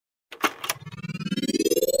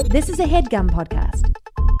This is a HeadGum podcast.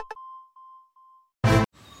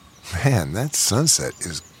 Man, that sunset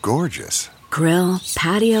is gorgeous. Grill,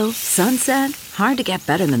 patio, sunset. Hard to get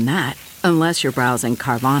better than that. Unless you're browsing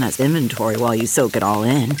Carvana's inventory while you soak it all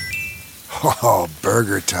in. Oh,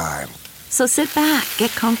 burger time. So sit back,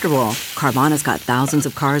 get comfortable. Carvana's got thousands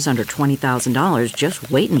of cars under $20,000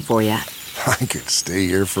 just waiting for you. I could stay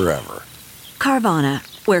here forever. Carvana,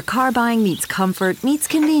 where car buying meets comfort meets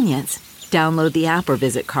convenience. Download the app or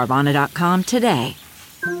visit Carvana.com today.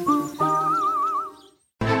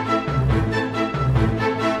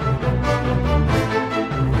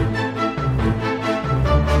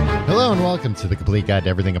 Hello and welcome to The Complete Guide to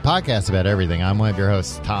Everything, a podcast about everything. I'm one of your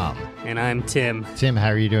hosts, Tom. And I'm Tim. Tim, how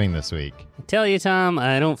are you doing this week? I tell you, Tom,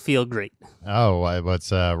 I don't feel great. Oh,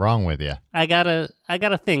 what's wrong with you? I got a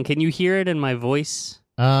thing. Can you hear it in my voice?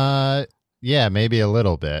 Yeah, maybe a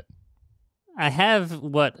little bit. I have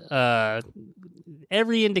what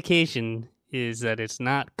every indication is that it's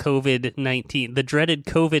not COVID-19, the dreaded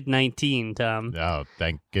COVID-19, Tom. Oh,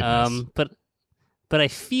 thank goodness. But I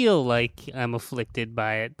feel like I'm afflicted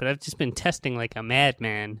by it, but I've just been testing like a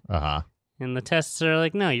madman. Uh-huh. And the tests are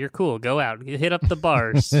like, no, you're cool. Go out. Hit up the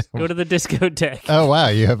bars. Go to the discotheque. Oh, wow.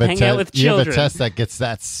 You have a Hang out with you have a children. test that gets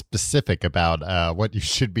that specific about what you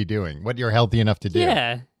should be doing, what you're healthy enough to do.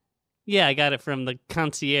 Yeah, I got it from the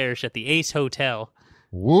concierge at the Ace Hotel.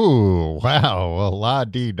 Woo, wow. Well,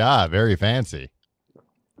 la-dee-da. Very fancy.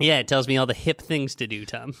 Yeah, it tells me all the hip things to do,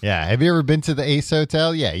 Tom. Yeah. Have you ever been to the Ace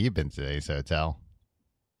Hotel? Yeah, you've been to the Ace Hotel.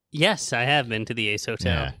 Yes, I have been to the Ace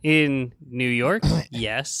Hotel. Yeah. In New York,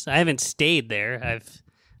 yes. I haven't stayed there. I've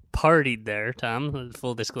partied there, Tom.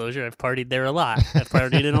 Full disclosure, I've partied there a lot. I've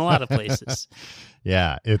partied in a lot of places.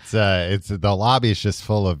 Yeah, it's the lobby is just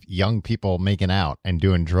full of young people making out and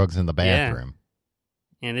doing drugs in the bathroom.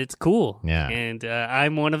 And it's cool. Yeah. And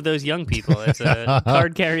I'm one of those young people. As a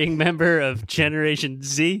card-carrying member of Generation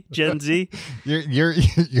Z, Gen Z. You're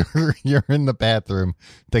in the bathroom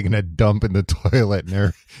taking a dump in the toilet,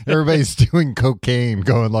 and everybody's doing cocaine,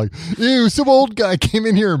 going like, "Ew, some old guy came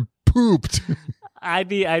in here and pooped." I'd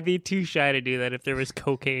be too shy to do that if there was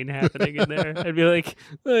cocaine happening in there. I'd be like,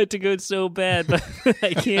 oh, I had to go so bad, but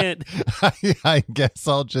I can't. I guess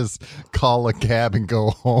I'll just call a cab and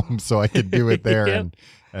go home so I can do it there Yep.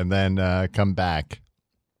 and then come back.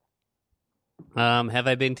 Have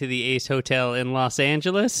I been to the Ace Hotel in Los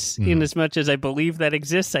Angeles? In as much as I believe that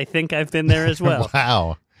exists, I think I've been there as well.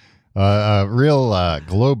 Wow. A real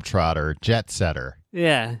globetrotter, jet setter.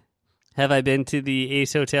 Yeah. Have I been to the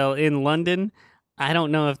Ace Hotel in London? I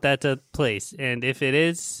don't know if that's a place, and if it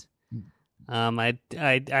is, I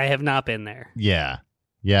have not been there. Yeah.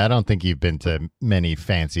 Yeah, I don't think you've been to many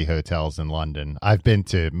fancy hotels in London. I've been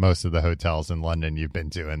to most of the hotels in London you've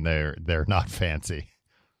been to, and they're not fancy.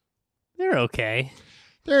 They're okay.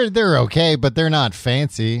 They're okay, but they're not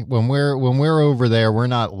fancy. When we're over there, we're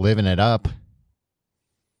not living it up.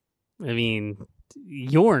 I mean,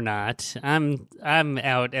 you're not. I'm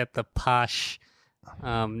out at the posh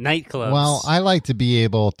nightclubs. Well, I like to be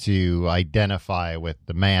able to identify with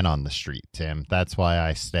the man on the street, Tim. That's why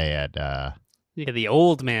I stay at yeah, the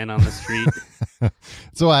old man on the street.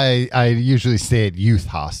 So I usually stay at youth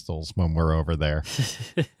hostels when we're over there.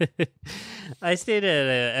 I stayed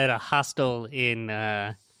at a hostel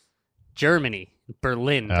in Germany,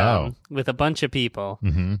 Berlin, with a bunch of people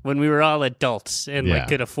when we were all adults and like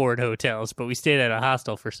could afford hotels, but we stayed at a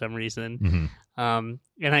hostel for some reason.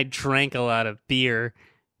 And I drank a lot of beer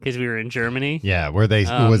because we were in Germany. Yeah,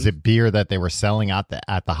 was it beer that they were selling at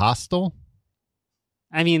the hostel?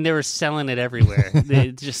 I mean, they were selling it everywhere.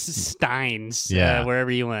 Just steins,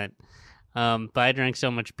 wherever you went. But I drank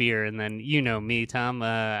so much beer, and then you know me, Tom.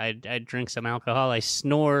 I drink some alcohol. I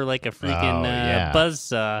snore like a freaking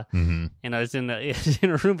buzzsaw. And I was in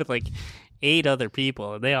a room with like 8 other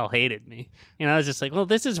people, and they all hated me. And I was just like, well,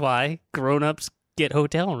 this is why grown-ups get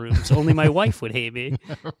hotel rooms. Only my wife would hate me.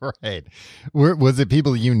 Right. Was it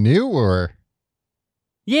people you knew, or?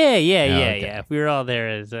 Yeah. Okay. We were all there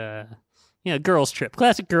as girls trip,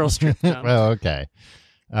 classic girls trip. Tom. Oh, okay.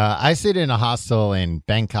 I stayed in a hostel in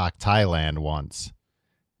Bangkok, Thailand once,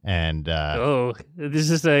 and this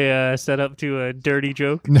is a setup to a dirty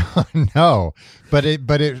joke. No, but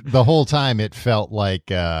the whole time it felt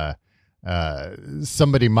like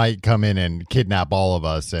somebody might come in and kidnap all of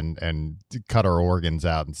us and cut our organs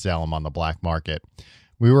out and sell them on the black market.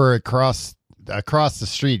 We were across the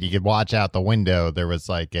street. You could watch out the window. There was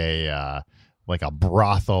like a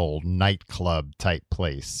brothel nightclub type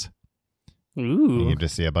place. Ooh. You could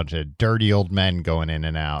just see a bunch of dirty old men going in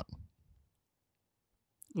and out.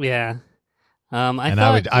 Yeah.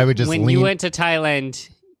 I would just when you went to Thailand,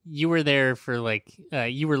 you were there for like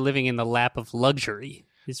you were living in the lap of luxury.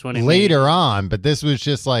 Is what it later on, but this was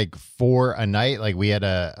just like for a night. Like we had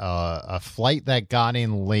a flight that got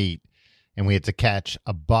in late, and we had to catch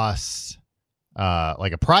a bus,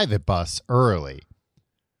 like a private bus early.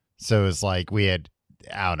 So it was like we had,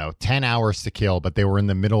 I don't know, 10 hours to kill, but they were in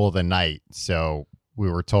the middle of the night. So we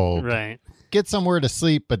were told, right, get somewhere to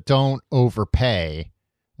sleep, but don't overpay,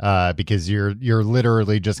 because you're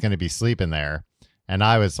literally just going to be sleeping there. And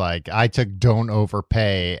I was like, I took don't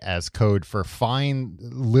overpay as code for find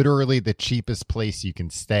literally the cheapest place you can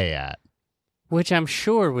stay at. Which I'm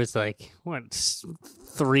sure was like, what,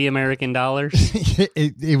 $3 American?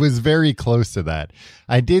 It was very close to that.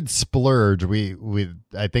 I did splurge.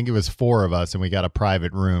 I think it was 4 of us, and we got a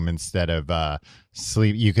private room instead of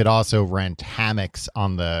sleep. You could also rent hammocks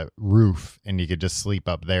on the roof, and you could just sleep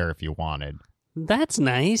up there if you wanted. That's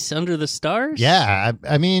nice. Under the stars? Yeah.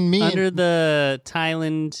 I mean, under the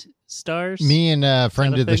Thailand stars? Me and a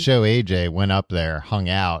friend of the show, AJ, went up there, hung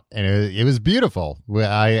out, and it was beautiful.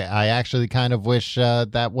 I actually kind of wish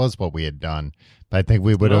that was what we had done. But I think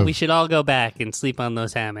we would have. Well, we should all go back and sleep on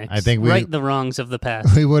those hammocks. I think right the wrongs of the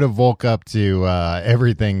past. We would have woke up to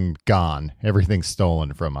everything gone, everything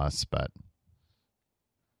stolen from us, but.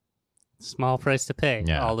 Small price to pay.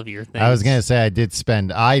 Yeah. All of your things. I was going to say I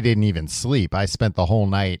didn't even sleep. I spent the whole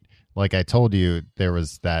night. Like I told you, there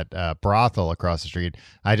was that brothel across the street.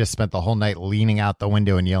 I just spent the whole night leaning out the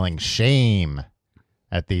window and yelling shame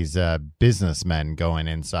at these businessmen going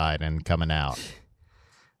inside and coming out.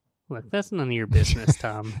 Look, that's none of your business,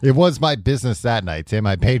 Tom. It was my business that night, Tim.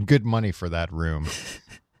 I paid good money for that room.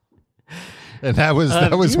 And that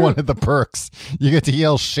was one of the perks. You get to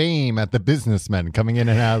yell shame at the businessmen coming in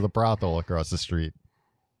and out of the brothel across the street.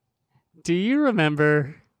 Do you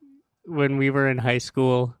remember when we were in high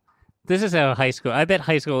school? This is how I bet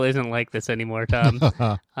high school isn't like this anymore, Tom.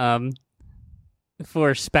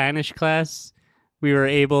 For Spanish class, we were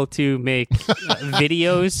able to make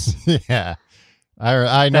videos. Yeah.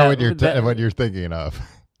 I know what you're thinking of.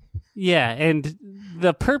 Yeah, and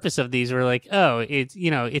the purpose of these were like, oh,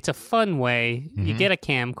 it's a fun way. Mm-hmm. You get a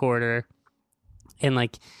camcorder, and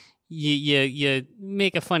like you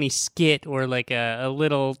make a funny skit or like a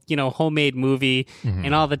little homemade movie, mm-hmm.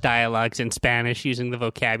 and all the dialogue's in Spanish using the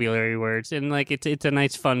vocabulary words, and like it's a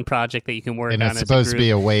nice fun project that you can work on. And it's supposed to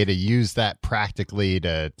be a way to use that practically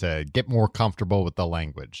to get more comfortable with the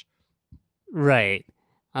language, right?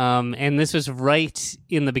 And this was right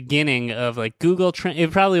in the beginning of like Google.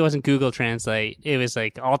 It probably wasn't Google Translate. It was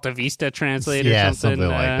like Alta Vista Translate or something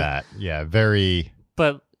like that. Yeah, very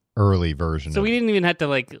early version. So we didn't even have to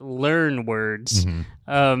like learn words.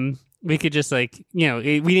 Mm-hmm. We could just like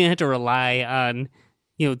we didn't have to rely on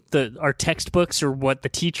our textbooks or what the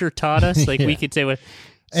teacher taught us. Like we could say what.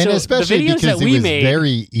 And so especially because it was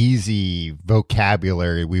very easy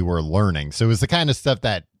vocabulary we were learning. So it was the kind of stuff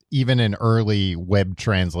that even an early web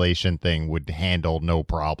translation thing would handle no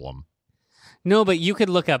problem. No, but you could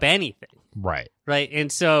look up anything. Right. Right.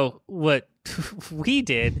 And so what we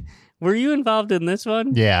did, were you involved in this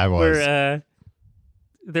one? Yeah, I was. Where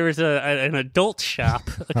there was an adult shop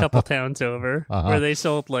a couple towns over where they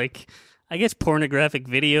sold like, I guess, pornographic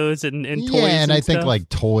videos and toys. Yeah, and I think stuff. like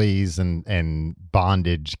toys and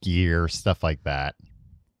bondage gear, stuff like that.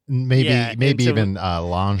 Maybe even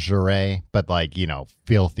lingerie, but like,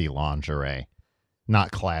 filthy lingerie,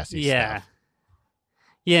 not classy stuff.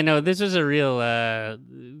 Yeah, no, this was a real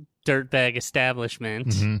dirtbag establishment.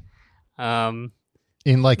 Mm-hmm.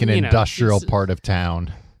 In like an industrial part of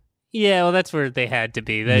town. Yeah, well, that's where they had to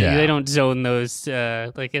be. They don't zone those.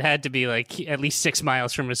 Like it had to be like at least 6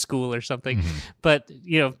 miles from a school or something. Mm-hmm. But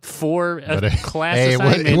for a class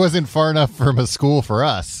assignment, it wasn't far enough from a school for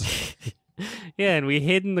us. Yeah, and we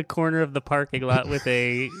hid in the corner of the parking lot with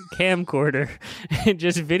a camcorder and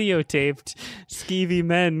just videotaped skeevy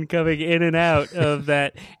men coming in and out of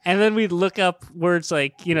that. And then we'd look up words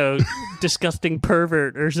like, disgusting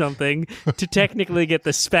pervert or something to technically get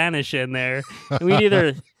the Spanish in there. And we'd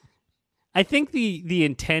either... I think the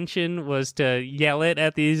intention was to yell it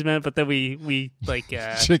at these men, but then we like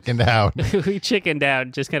chickened out. We chickened out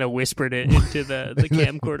and just kind of whispered it into the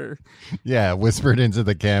camcorder. Yeah, whispered into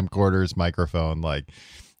the camcorder's microphone like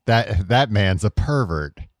that man's a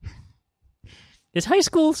pervert. Is high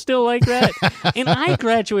school still like that? And I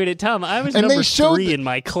graduated, Tom. I was number 3 in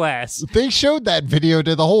my class. They showed that video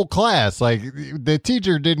to the whole class. Like the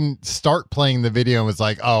teacher didn't start playing the video and was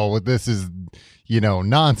like, "Oh, this is."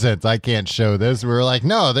 Nonsense. I can't show this. We were like,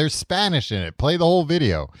 no, there's Spanish in it. Play the whole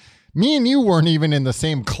video. Me and you weren't even in the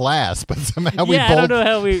same class, but somehow we I don't know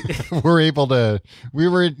how we were able to. We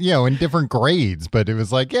were, in different grades, but it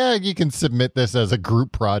was like, yeah, you can submit this as a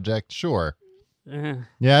group project, sure.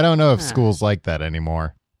 Yeah, I don't know if school's like that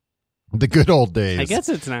anymore. The good old days. I guess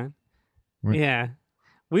it's not. Yeah,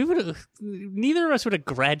 we would. Neither of us would have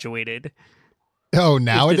graduated. Oh,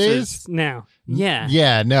 nowadays? Now, yeah.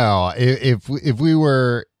 Yeah, no. If we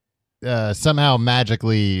were somehow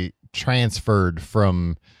magically transferred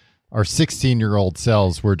from our 16-year-old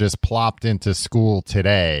selves, were just plopped into school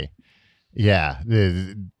today, yeah,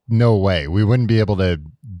 no way. We wouldn't be able to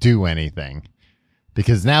do anything.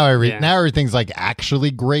 Because now everything's like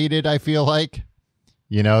actually graded, I feel like.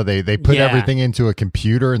 They put everything into a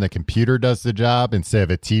computer and the computer does the job instead of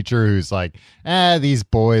a teacher who's like, these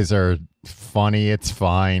boys are funny, it's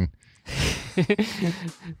fine.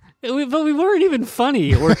 But we weren't even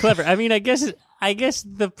funny or clever. I mean, I guess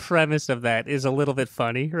the premise of that is a little bit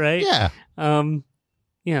funny, right? Yeah.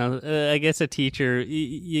 I guess a teacher,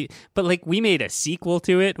 but like we made a sequel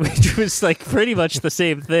to it, which was like pretty much the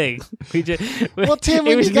same thing. Well, Tim,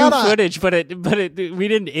 it was new footage, but we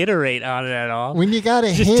didn't iterate on it at all. When you got a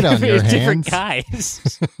hit on your hands, different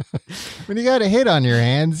guys. When you got a hit on your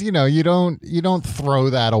hands, you don't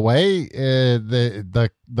throw that away.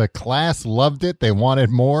 The class loved it. They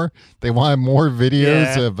wanted more. They wanted more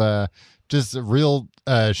videos of just real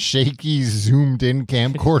shaky zoomed in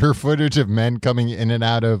camcorder footage of men coming in and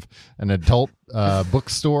out of an adult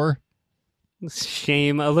bookstore.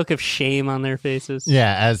 A look of shame on their faces.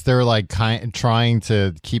 Yeah, as they're like trying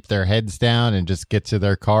to keep their heads down and just get to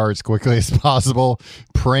their car as quickly as possible,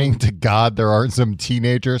 praying to God there aren't some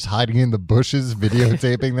teenagers hiding in the bushes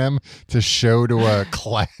videotaping them to show to a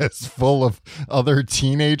class full of other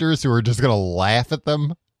teenagers who are just going to laugh at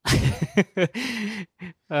them.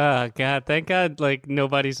 Oh God, thank God, like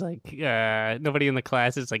nobody in the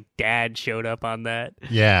class is like dad showed up on that.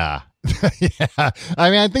 Yeah. Yeah, I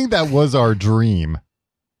mean, I think that was our dream.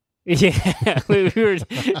 Yeah,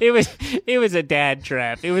 it was a dad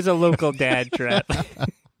trap. It was a local dad trap.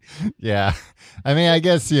 Yeah, I mean, I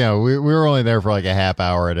guess we were only there for like a half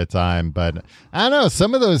hour at a time, but I don't know,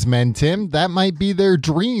 some of those men, Tim, that might be their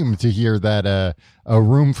dream to hear that a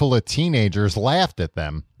room full of teenagers laughed at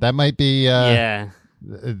them. That might be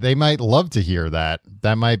they might love to hear that.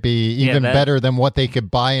 That might be even better than what they could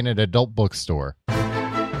buy in an adult bookstore.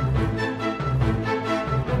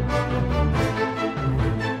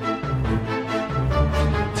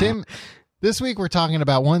 Tim, this week we're talking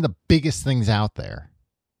about one of the biggest things out there.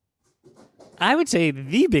 I would say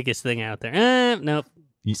the biggest thing out there. Nope.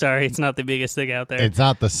 Sorry, it's not the biggest thing out there. It's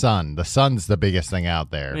not the sun. The sun's the biggest thing out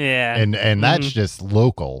there. Yeah. And that's just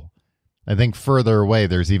local. I think further away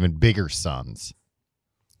there's even bigger suns.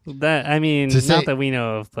 Not that we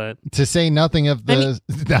know of, but to say nothing of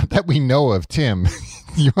not that we know of, Tim.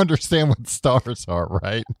 You understand what stars are,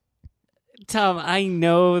 right? Tom, I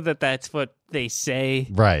know that's what they say.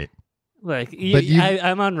 Right. Like,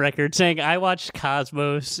 I'm on record saying I watched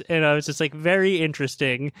Cosmos, and I was just like, very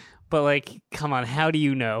interesting, but like, come on, how do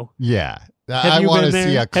you know? Yeah. I want to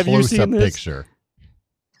see a close-up picture.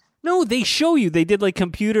 No, they show you. They did like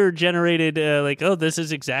computer generated, this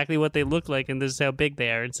is exactly what they look like, and this is how big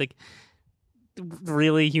they are. It's like,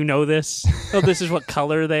 really, you know this? Oh, this is what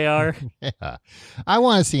color they are. Yeah, I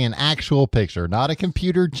want to see an actual picture, not a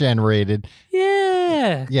computer generated.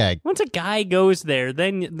 Yeah, yeah. Once a guy goes there,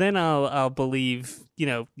 then I'll believe.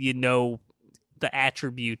 You know the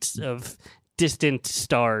attributes of distant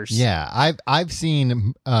stars. Yeah, I've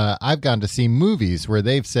seen. I've gone to see movies where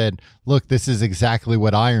they've said, "Look, this is exactly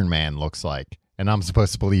what Iron Man looks like," and I'm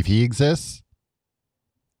supposed to believe he exists.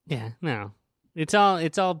 Yeah, no. It's all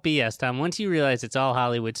BS, Tom. Once you realize it's all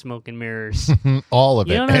Hollywood smoke and mirrors, all of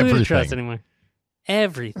it, you don't know everything. Who to trust anymore.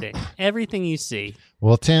 Everything you see.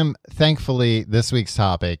 Well, Tim, thankfully, this week's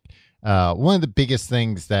topic, one of the biggest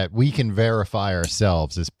things that we can verify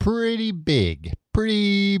ourselves is pretty big.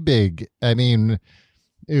 I mean,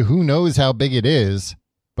 who knows how big it is,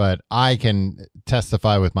 but I can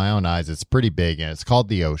testify with my own eyes it's pretty big, and it's called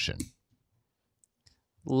the ocean.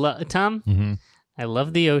 Tom, mm-hmm. I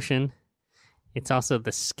love the ocean. It's also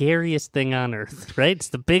the scariest thing on Earth, right? It's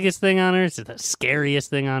the biggest thing on Earth. It's the scariest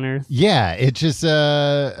thing on Earth. Yeah, it's just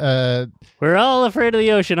we're all afraid of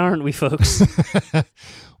the ocean, aren't we, folks?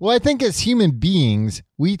 Well, I think as human beings,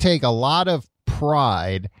 we take a lot of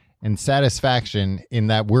pride and satisfaction in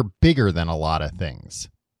that we're bigger than a lot of things.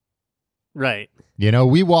 Right. You know,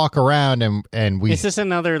 we walk around and we... Is this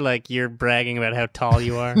another, like, you're bragging about how tall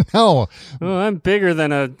you are? No. Oh, I'm bigger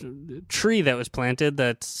than a tree that was planted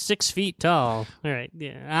that's 6 feet tall. All right.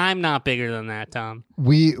 Yeah, I'm not bigger than that, Tom.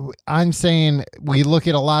 I'm saying we look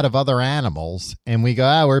at a lot of other animals and we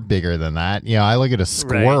go, we're bigger than that. You know, I look at a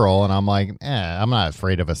squirrel and I'm like, I'm not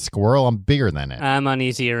afraid of a squirrel. I'm bigger than it. I'm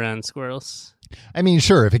uneasy around squirrels. I mean,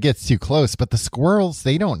 sure, if it gets too close, but the squirrels,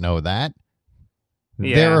 they don't know that.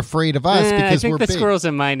 Yeah. They're afraid of us because we're big. I think the squirrels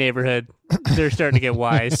in my neighborhood, they're starting to get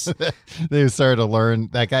wise. They've started to learn.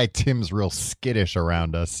 That guy Tim's real skittish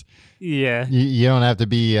around us. Yeah. You don't have to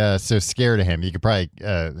be so scared of him. You could probably,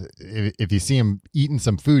 if you see him eating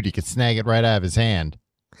some food, you could snag it right out of his hand.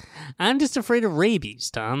 I'm just afraid of rabies,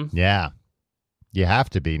 Tom. Yeah. You have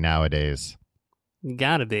to be nowadays. You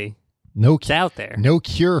gotta be. It's out there. No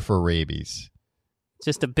cure for rabies.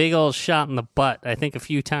 Just a big old shot in the butt, I think, a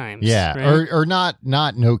few times. Yeah, right? or not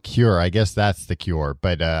no cure. I guess that's the cure,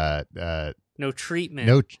 but no treatment.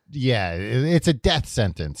 It's a death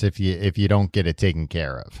sentence if you don't get it taken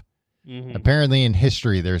care of. Mm-hmm. Apparently, in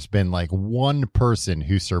history, there's been like one person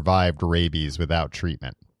who survived rabies without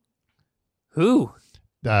treatment. Who?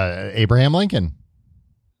 Abraham Lincoln.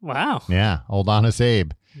 Wow. Yeah, old Honest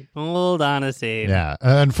Abe. Old Honest Abe. Yeah,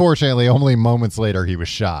 unfortunately, only moments later he was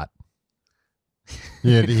shot.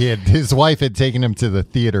 His wife had taken him to the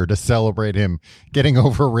theater to celebrate him getting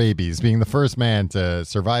over rabies, being the first man to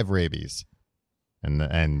survive rabies, and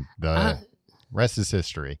the rest is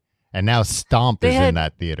history. And now Stomp is in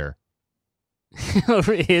that theater.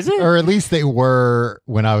 Is it? Or at least they were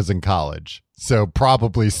when I was in college, so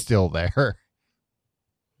probably still there.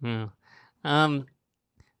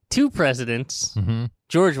 Two presidents,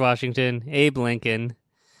 George Washington, Abe Lincoln.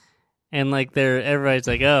 And like everybody's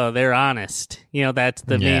like, oh, they're honest. You know, that's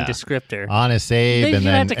the main descriptor. Honest Abe,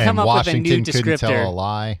 and Washington couldn't tell a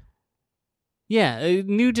lie. Yeah, a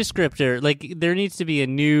new descriptor. Like there needs to be a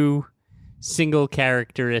new single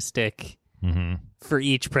characteristic for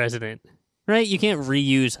each president, right? You can't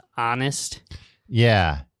reuse honest.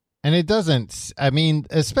 Yeah. And it doesn't, I mean,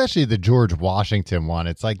 especially the George Washington one,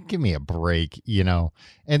 it's like, give me a break, you know.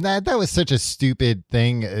 And that was such a stupid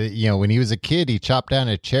thing. You know, when he was a kid, he chopped down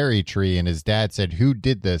a cherry tree and his dad said, who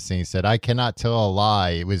did this? And he said, I cannot tell a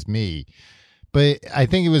lie. It was me. But I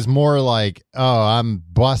think it was more like, oh, I'm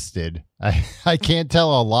busted. I can't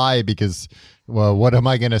tell a lie because, well, what am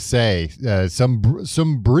I going to say?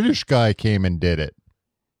 Some British guy came and did it.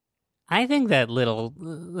 I think that little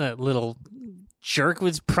jerk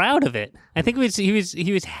was proud of it. I think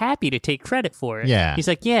he was happy to take credit for it. Yeah. He's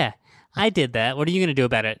like, yeah, I did that. What are you going to do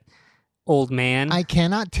about it, old man? I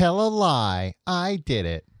cannot tell a lie. I did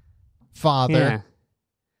it, father. Yeah.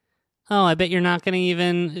 Oh, I bet you're not going to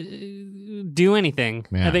even do anything.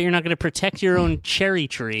 Yeah. I bet you're not going to protect your own cherry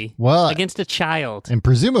tree against a child. And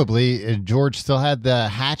presumably, George still had the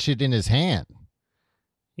hatchet in his hand.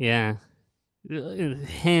 Yeah.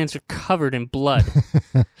 Hands are covered in blood.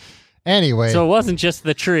 Anyway. So it wasn't just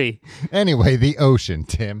the tree. Anyway, the ocean,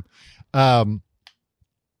 Tim. Well,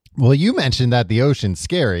 you mentioned that the ocean's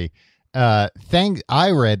scary. I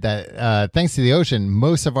read that thanks to the ocean,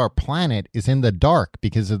 most of our planet is in the dark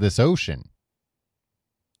because of this ocean.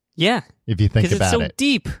 Yeah. If you think about it. Because it's so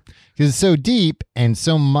deep. Because it's so deep and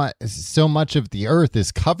so much of the earth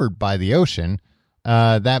is covered by the ocean.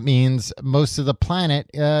 That means most of the planet,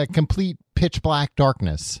 complete pitch black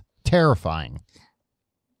darkness. Terrifying.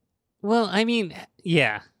 Well, I mean,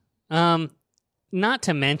 yeah. Not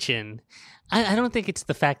to mention, I don't think it's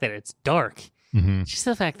the fact that it's dark. Mm-hmm. It's just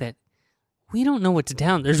the fact that we don't know what's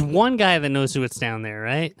down. There's one guy that knows what's down there,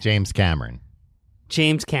 right? James Cameron.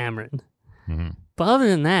 Mm-hmm. But other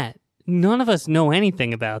than that, none of us know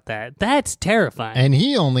anything about that. That's terrifying. And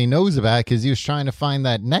he only knows about it because he was trying to find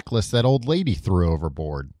that necklace that old lady threw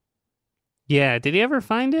overboard. Yeah, did he ever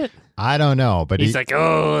find it? I don't know, but he's like,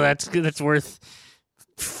 oh, that's worth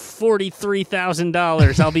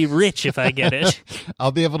 $43,000. I'll be rich if I get it.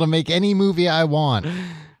 I'll be able to make any movie I want.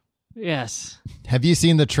 Yes. Have you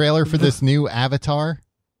seen the trailer for this new Avatar?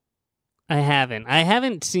 I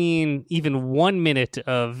haven't seen even 1 minute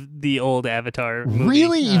of the old Avatar movie.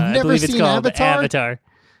 Really? You've never seen Avatar?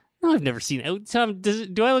 No, I've never seen it. Tom,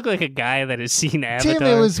 do I look like a guy that has seen Avatar?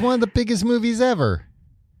 Damn, it was one of the biggest movies ever.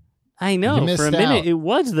 I know. For a minute, it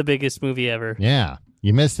was the biggest movie ever. Yeah.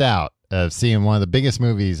 You missed out of seeing one of the biggest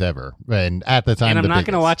movies ever. And at the time, and I'm not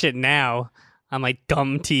going to watch it now on my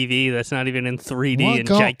dumb TV that's not even in 3D and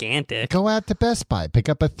gigantic. Go out to Best Buy. Pick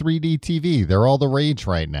up a 3D TV. They're all the rage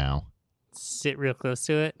right now. Sit real close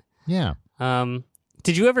to it. Yeah.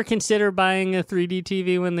 Did you ever consider buying a 3D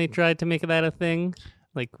TV when they tried to make that a thing?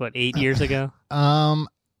 Like, what, 8 years ago?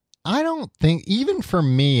 I don't think, even for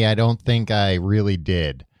me, I don't think I really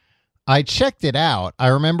did. I checked it out. I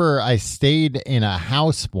remember I stayed in a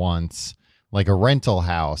house once, like a rental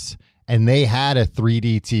house, and they had a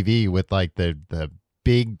 3D TV with like the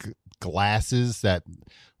big glasses that,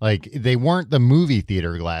 like, they weren't the movie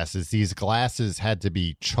theater glasses. These glasses had to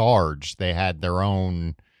be charged. They had their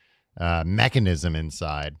own mechanism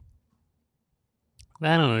inside.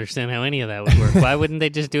 I don't understand how any of that would work. Why wouldn't they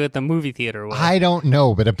just do it the movie theater way? I don't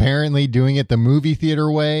know, but apparently doing it the movie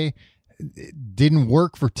theater way didn't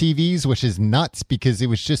work for TVs, which is nuts because it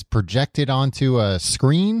was just projected onto a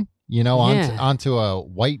screen, onto a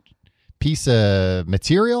white piece of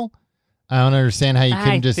material. I don't understand how you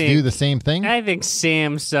couldn't just do the same thing. I think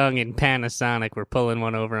Samsung and Panasonic were pulling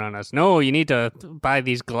one over on us. No, you need to buy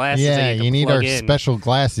these glasses. Yeah, you need our special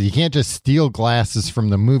glasses. You can't just steal glasses from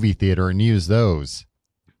the movie theater and use those.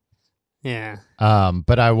 Yeah.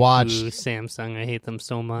 But I watched Samsung. I hate them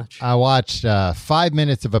so much. I watched 5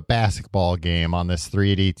 minutes of a basketball game on this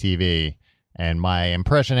 3D TV, and my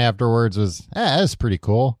impression afterwards was, that's pretty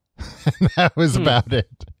cool. That was about it.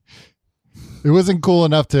 It wasn't cool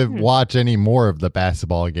enough to watch any more of the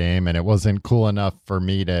basketball game, and it wasn't cool enough for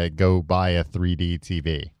me to go buy a 3D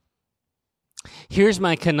TV. Here's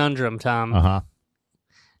my conundrum, Tom. Uh-huh.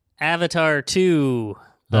 Avatar 2.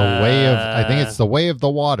 I think it's The Way of the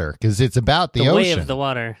Water, because it's about the ocean. The Way of the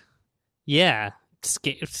Water. Yeah.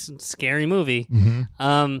 Scary movie.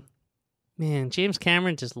 Mm-hmm. Man, James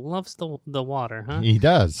Cameron just loves the water, huh? He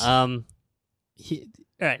does. All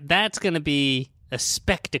right, that's going to be a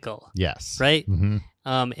spectacle. Yes. Right?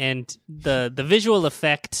 Mm-hmm. And the visual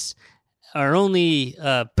effects are only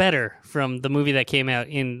better from the movie that came out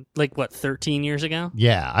in 13 years ago?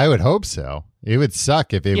 Yeah, I would hope so. It would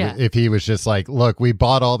suck if he was just like, look, we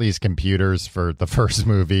bought all these computers for the first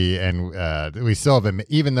movie, and we still haven't,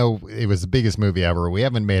 even though it was the biggest movie ever, we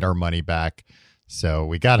haven't made our money back. So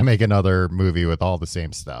we got to make another movie with all the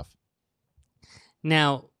same stuff.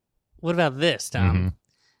 Now, what about this, Tom? Mm-hmm.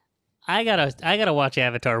 I gotta watch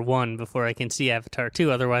Avatar 1 before I can see Avatar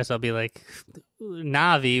 2. Otherwise, I'll be like,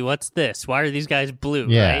 Na'vi, what's this? Why are these guys blue?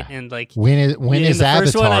 Yeah. Right? And like, when is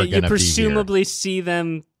Avatar going to be here? You presumably see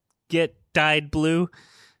them get dyed blue.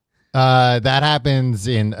 That happens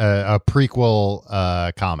in a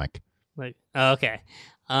prequel comic. Okay.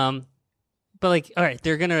 But all right,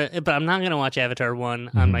 but I'm not gonna watch Avatar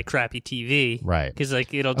 1 on my crappy TV, right? Because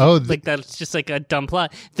that's just like a dumb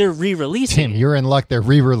plot. They're re-releasing Tim, you're in luck. They're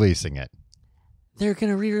re-releasing it. They're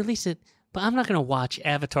gonna re-release it, but I'm not gonna watch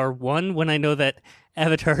Avatar 1 when I know that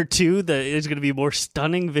Avatar 2 is gonna be more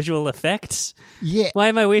stunning visual effects. Yeah, why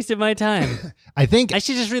am I wasting my time? I think I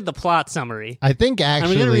should just read the plot summary. I think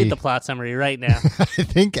actually I'm gonna read the plot summary right now. I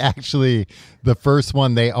think actually the first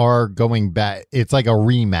one, they are going back. It's like a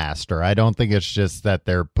remaster. I don't think it's just that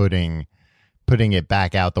they're putting it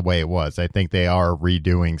back out the way it was. I think they are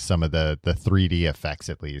redoing some of the 3D effects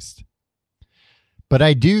at least. But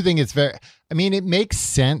I do think it's it makes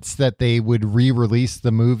sense that they would re-release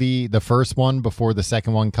the movie, the first one, before the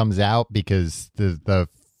second one comes out, because the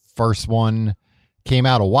first one came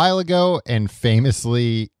out a while ago, and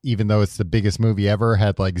famously, even though it's the biggest movie ever,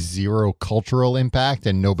 had zero cultural impact,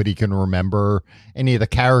 and nobody can remember any of the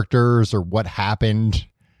characters or what happened.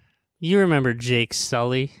 You remember Jake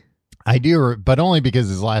Sully? I do, but only because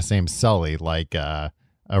his last name's Sully, like a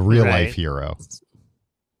real-life hero.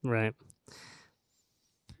 Right.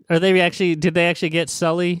 Did they actually get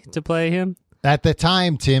Sully to play him? At the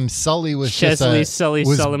time, Tim, Sully was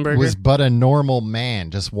Sullenberger was but a normal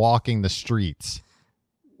man just walking the streets.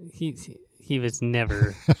 He was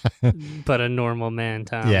never but a normal man,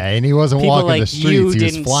 Tom. Yeah, and he wasn't People walking the streets. He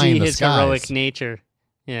was flying the skies. His heroic nature.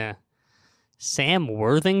 Yeah. Sam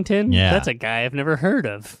Worthington? Yeah. That's a guy I've never heard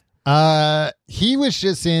of. He was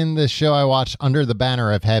just in the show I watched, Under the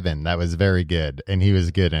Banner of Heaven. That was very good, and he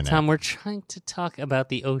was good in it. Tom, we're trying to talk about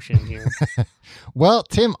the ocean here. Well,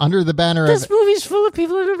 Tim, Under the Banner this movie's full of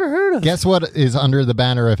people I've never heard of. Guess what is Under the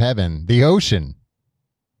Banner of Heaven? The ocean.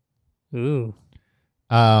 Ooh.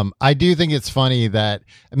 I do think it's funny that,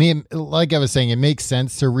 like I was saying, it makes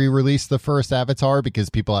sense to re-release the first Avatar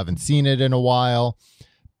because people haven't seen it in a while.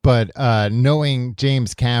 But knowing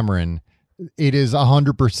James Cameron, it is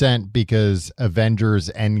 100% because Avengers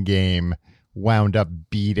Endgame wound up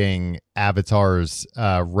beating Avatar's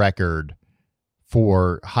record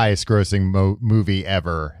for highest grossing movie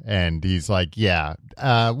ever. And he's like,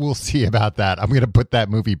 we'll see about that. I'm going to put that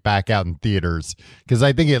movie back out in theaters because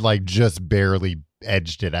I think it just barely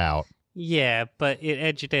edged it out. Yeah, but it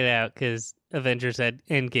edged it out because Avengers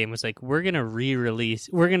Endgame was like, we're going to re-release.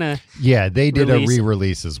 We're going to they did a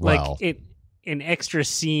re-release as well. an extra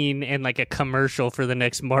scene and like a commercial for the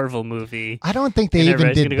next Marvel movie. I don't think they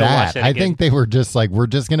even did that. I think they were just like, we're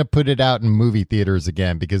just going to put it out in movie theaters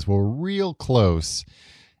again because we're real close.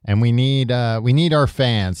 And we need our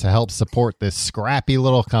fans to help support this scrappy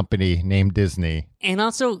little company named Disney. And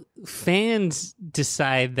also, fans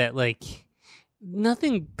decide that, like,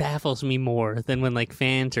 nothing baffles me more than when, like,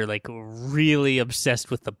 fans are, like, really obsessed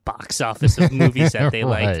with the box office of movies that they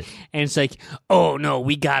Right. like. And it's like, oh, no,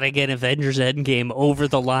 we got to get Avengers Endgame over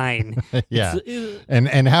the line. Yeah.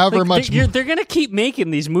 And however like, much... They're going to keep making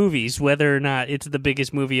these movies, whether or not it's the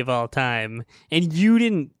biggest movie of all time. And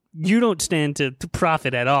you don't stand to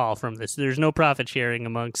profit at all from this. There's no profit sharing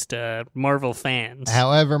amongst Marvel fans.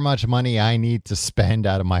 However much money I need to spend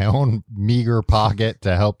out of my own meager pocket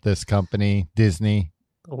to help this company, Disney.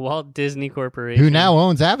 Walt Disney Corporation. Who now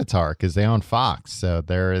owns Avatar because they own Fox. So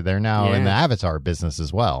they're now in the Avatar business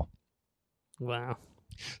as well. Wow.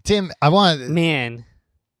 Tim, I want... Man,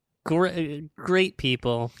 great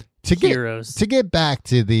people, heroes. To get back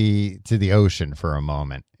to the ocean for a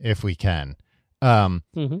moment, if we can.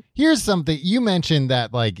 Here's something you mentioned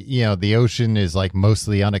that, like, you know, the ocean is like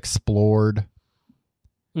mostly unexplored.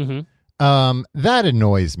 That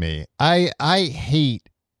annoys me. I hate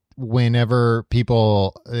whenever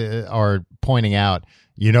people are pointing out,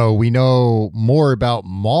 you know, we know more about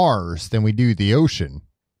Mars than we do the ocean.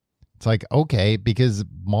 It's like, okay, because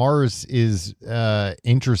Mars is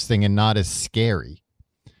interesting and not as scary.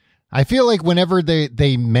 I feel like whenever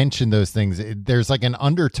they mention those things, there's like an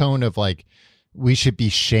undertone of like, we should be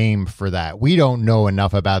shamed for that. We don't know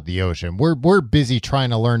enough about the ocean. We're busy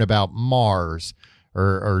trying to learn about Mars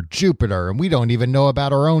or Jupiter, and we don't even know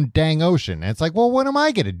about our own dang ocean. And it's like, well, what am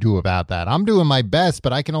I going to do about that? I'm doing my best,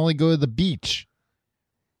 but I can only go to the beach.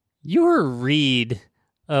 Your read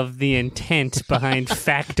of the intent behind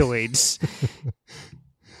factoids.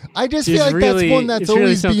 I just feel like really, that's one that's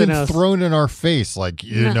always really being thrown in our face. Like, we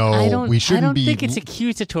shouldn't be. I don't think it's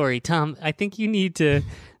accusatory, Tom. I think you need to...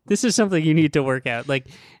 This is something you need to work out. Like,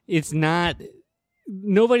 it's not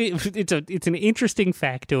nobody. It's an interesting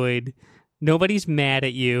factoid. Nobody's mad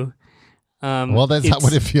at you. Well, that's not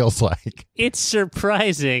what it feels like. It's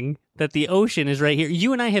surprising that the ocean is right here.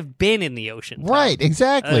 You and I have been in the ocean, Tom. Right?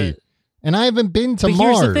 Exactly. And I haven't been to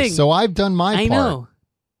Mars, so I've done my part.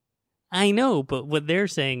 I know, but what they're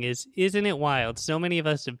saying is, isn't it wild? So many of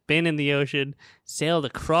us have been in the ocean, sailed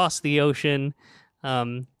across the ocean.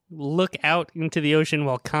 Look out into the ocean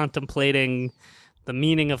while contemplating the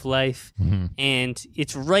meaning of life. And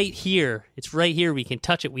it's right here. It's right here. We can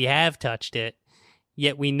touch it. We have touched it.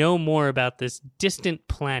 Yet we know more about this distant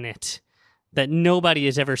planet that nobody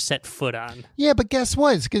has ever set foot on. Yeah, but guess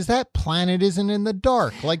what? It's because that planet isn't in the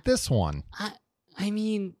dark like this one. I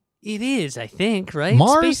mean, it is, I think, right?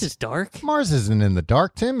 Mars, space is dark. Mars isn't in the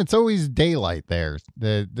dark, Tim. It's always daylight there.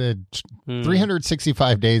 The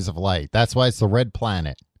 365 days of light. That's why it's the red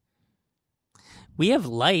planet. We have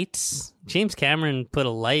lights. James Cameron put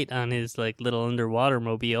a light on his like little underwater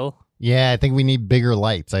mobile. Yeah, I think we need bigger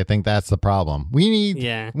lights. I think that's the problem. We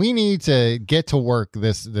need to get to work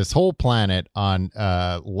this whole planet on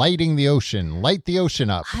lighting the ocean. Light the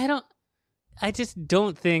ocean up. I just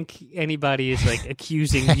don't think anybody is like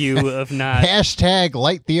accusing you of not. Hashtag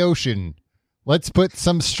light the ocean. Let's put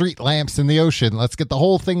some street lamps in the ocean. Let's get the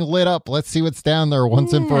whole thing lit up. Let's see what's down there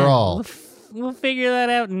once and for all. We'll figure that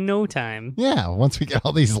out in no time. Yeah, once we get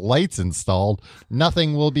all these lights installed,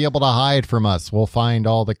 nothing will be able to hide from us. We'll find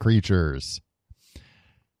all the creatures.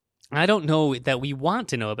 I don't know that we want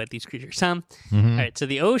to know about these creatures, Tom. All right, so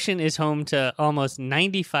the ocean is home to almost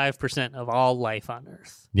 95% of all life on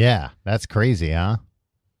Earth. Yeah, that's crazy, huh?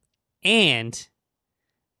 And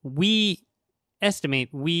we estimate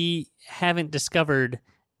we haven't discovered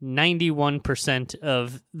 91%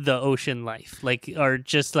 of the ocean life, like, are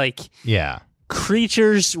just like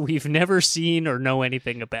creatures we've never seen or know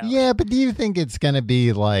anything about. Yeah, but do you think it's gonna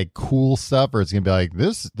be like cool stuff, or it's gonna be like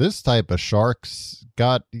this type of shark's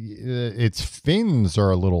got its fins are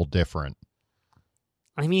a little different?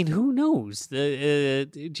 I mean, who knows? The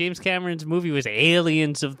James Cameron's movie was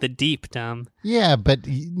Aliens of the Deep, Tom. Yeah, but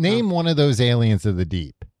name one of those aliens of the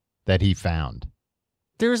deep that he found.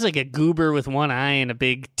 There was like a goober with one eye and a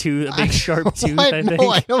big sharp tooth. I think.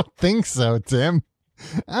 No, I don't think so, Tim.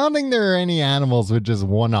 I don't think there are any animals with just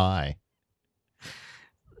one eye.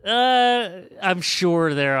 I'm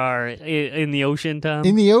sure there are in the ocean, Tom.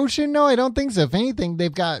 In the ocean? No, I don't think so. If anything,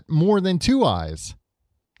 they've got more than two eyes.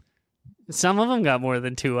 Some of them got more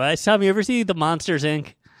than two eyes. Tom, you ever see the Monsters,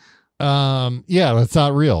 Inc.? Yeah, that's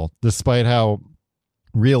not real, despite how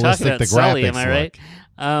realistic the graphics Sully, am I look.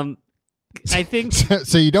 Right? I think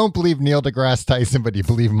so. You don't believe Neil deGrasse Tyson, but you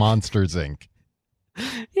believe Monsters Inc.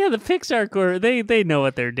 Yeah, the Pixar core, they know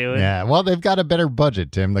what they're doing. Yeah, well, they've got a better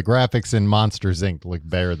budget, Tim. The graphics in Monsters, Inc. look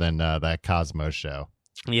better than that Cosmos show.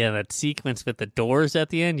 Yeah, that sequence with the doors at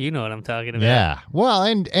the end, you know what I'm talking about. Yeah, well,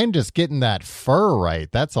 and just getting that fur right,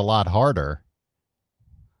 that's a lot harder.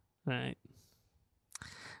 Right.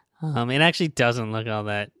 It actually doesn't look all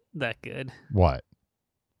that good. What?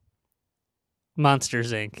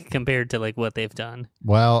 Monsters Inc. compared to like what they've done.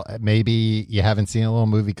 Well, maybe you haven't seen a little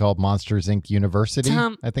movie called Monsters Inc. University.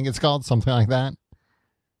 Tom, I think it's called something like that.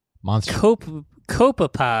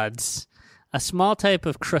 Copepods, a small type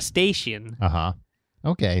of crustacean.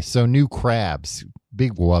 Okay, so new crabs,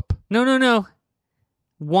 big whoop. No.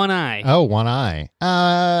 One eye. Oh, one eye.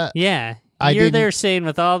 Yeah. You're there saying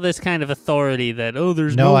with all this kind of authority that,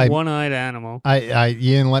 there's no one-eyed animal. You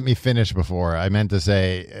didn't let me finish before. I meant to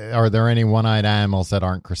say, are there any one-eyed animals that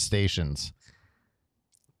aren't crustaceans?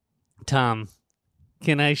 Tom,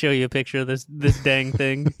 can I show you a picture of this dang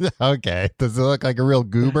thing? Okay. Does it look like a real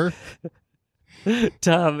goober?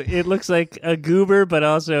 Tom, it looks like a goober, but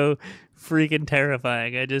also freaking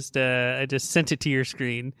terrifying. I just sent it to your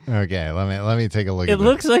screen. Okay, let me take a look. It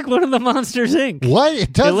looks like one of the Monsters Inc. What?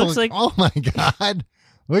 It does. It looks like. Oh my god!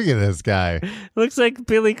 Look at this guy. Looks like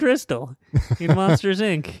Billy Crystal in Monsters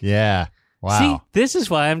Inc. Yeah. Wow. See, this is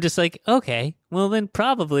why I'm just like, okay, well then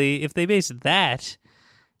probably if they based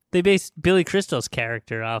Billy Crystal's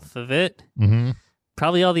character off of it. Mm-hmm.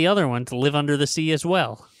 Probably all the other ones live under the sea as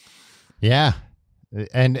well. Yeah.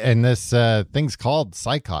 And this thing's called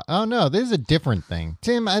Cyclops. Oh no, this is a different thing.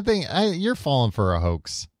 Tim, I think you're falling for a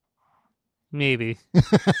hoax. Maybe.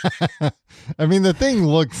 I mean, the thing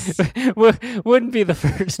looks. Wouldn't be the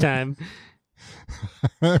first time.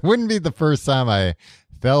 It wouldn't be the first time I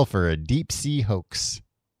fell for a deep sea hoax.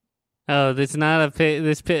 Oh, it's not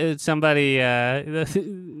somebody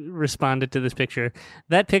responded to this picture.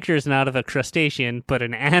 That picture is not of a crustacean, but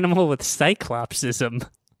an animal with cyclopsism.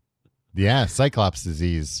 Yeah, Cyclops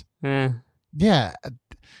disease. Yeah.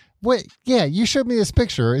 Wait, yeah, you showed me this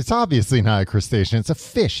picture. It's obviously not a crustacean. It's a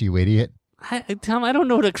fish, you idiot. Tom, I don't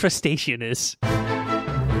know what a crustacean is.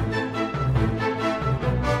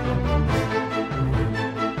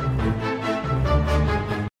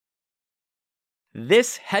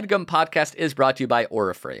 This HeadGum podcast is brought to you by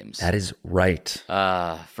Aura Frames. That is right.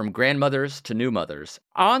 From grandmothers to new mothers,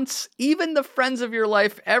 aunts, even the friends of your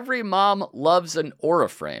life, every mom loves an Aura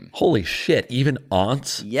frame. Holy shit, even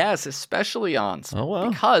aunts? Yes, especially aunts. Oh, wow.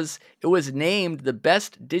 Because it was named the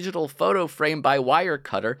best digital photo frame by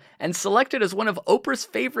Wirecutter and selected as one of Oprah's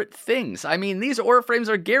favorite things. I mean, these Aura frames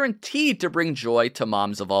are guaranteed to bring joy to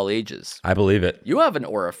moms of all ages. I believe it. You have an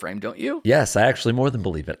Aura frame, don't you? Yes, I actually more than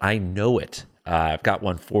believe it. I know it. I've got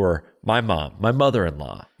one for my mom, my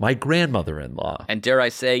mother-in-law, my grandmother-in-law. And dare I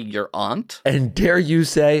say, your aunt? And dare you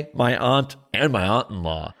say, my aunt and my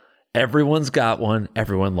aunt-in-law. Everyone's got one.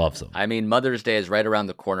 Everyone loves them. I mean, Mother's Day is right around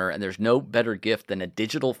the corner, and there's no better gift than a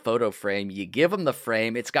digital photo frame. You give them the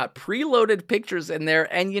frame. It's got preloaded pictures in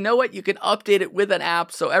there, and you know what? You can update it with an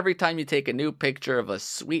app, so every time you take a new picture of a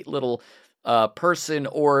sweet little person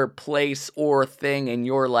or place or thing in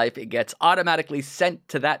your life, it gets automatically sent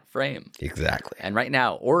to that frame. Exactly. And right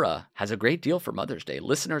now, Aura has a great deal for Mother's Day.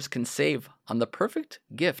 Listeners can save on the perfect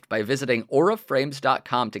gift by visiting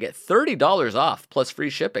auraframes.com to get $30 off plus free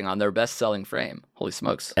shipping on their best-selling frame. Holy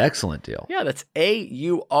smokes. Excellent deal. Yeah, that's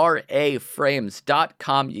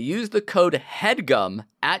auraframes.com. You use the code HEADGUM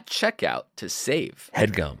at checkout to save.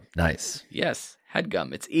 HeadGum. Nice. Yes.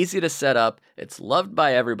 HeadGum. It's easy to set up. It's loved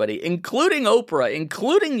by everybody, including Oprah,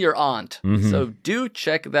 including your aunt. Mm-hmm. So do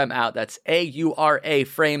check them out. That's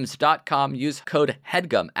auraframes.com. Use code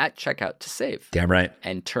HEADGUM at checkout to save. Damn right.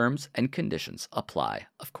 And terms and conditions apply,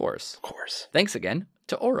 of course. Of course. Thanks again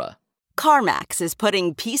to Aura. CarMax is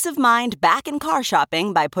putting peace of mind back in car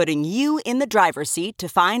shopping by putting you in the driver's seat to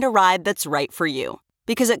find a ride that's right for you.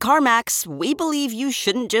 Because at CarMax, we believe you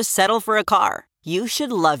shouldn't just settle for a car. You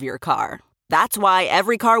should love your car. That's why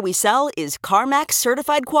every car we sell is CarMax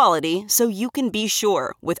certified quality, so you can be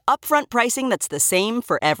sure with upfront pricing that's the same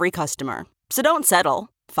for every customer. So don't settle.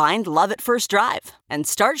 Find love at first drive and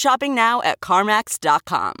start shopping now at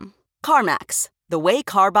CarMax.com. CarMax, the way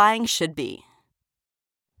car buying should be.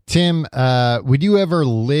 Tim, would you ever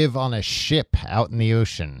live on a ship out in the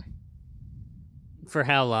ocean? For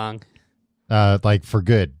how long? Like for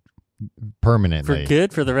good, permanently. For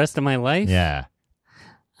good, for the rest of my life? Yeah.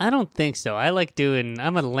 I don't think so.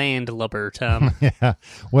 I'm a landlubber, Tom. Yeah.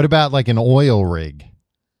 What about like an oil rig?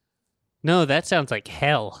 No, that sounds like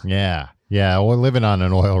hell. Yeah. Yeah. Well, living on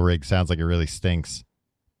an oil rig sounds like it really stinks.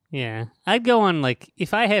 Yeah. I'd go on,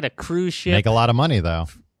 if I had a cruise ship. Make a lot of money, though.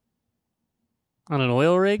 On an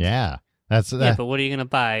oil rig? Yeah. Yeah, but what are you going to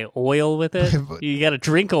buy? Oil with it? You got to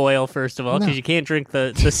drink oil, first of all, because you can't drink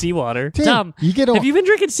the seawater. Tom, have you been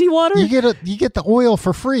drinking seawater? You get the oil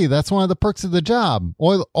for free. That's one of the perks of the job.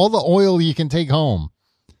 All the oil you can take home.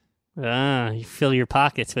 You fill your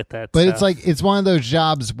pockets with that But stuff. it's one of those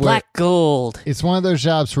jobs where... Black gold. It's one of those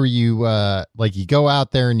jobs where you, you go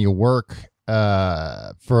out there and you work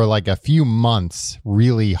for like a few months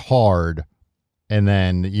really hard, and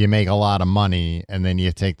then you make a lot of money, and then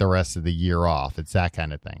you take the rest of the year off. It's that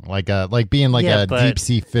kind of thing. Like being a deep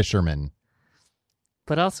sea fisherman.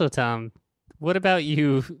 But also, Tom, what about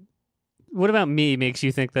you? What about me makes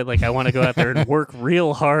you think that I want to go out there and work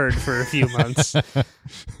real hard for a few months?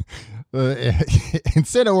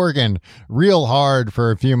 Instead of working real hard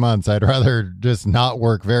for a few months, I'd rather just not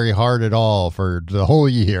work very hard at all for the whole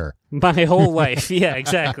year. My whole life. Yeah,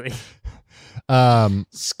 exactly.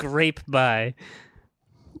 Scrape by.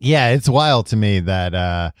 Yeah, it's wild to me that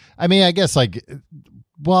I guess I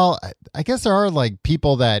guess there are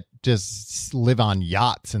people that just live on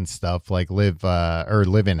yachts and stuff, live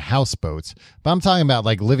in houseboats. But I'm talking about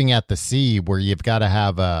living at the sea, where you've got to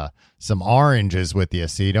have some oranges with you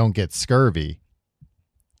so you don't get scurvy.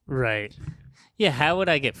 Right. Yeah, how would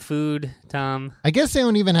I get food, Tom? I guess they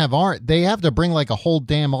don't even have orange. They have to bring a whole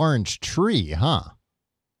damn orange tree, huh?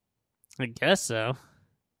 I guess so.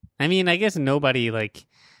 I mean, I guess nobody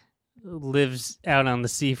lives out on the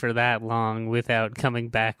sea for that long without coming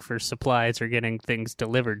back for supplies or getting things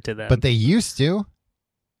delivered to them. But they used to.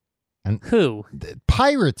 And who?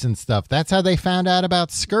 Pirates and stuff. That's how they found out about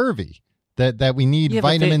scurvy. That we need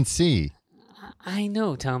vitamin C. I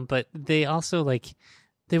know, Tom, but they also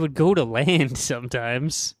they would go to land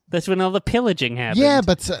sometimes. That's when all the pillaging happened. Yeah,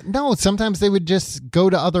 but no, sometimes they would just go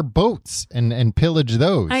to other boats and pillage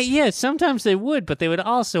those. Yeah, sometimes they would, but they would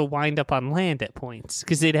also wind up on land at points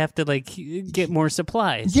because they'd have to get more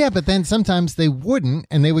supplies. Yeah, but then sometimes they wouldn't,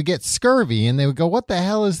 and they would get scurvy, and they would go, "What the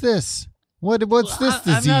hell is this? What's this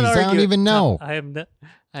disease? I don't even know."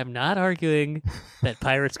 I'm not arguing that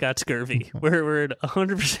pirates got scurvy. We're in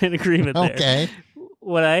 100% agreement there. Okay.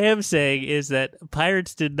 What I am saying is that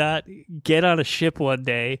pirates did not get on a ship one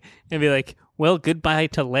day and be like, well, goodbye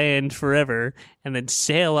to land forever, and then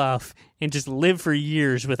sail off and just live for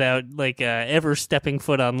years without ever stepping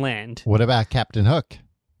foot on land. What about Captain Hook?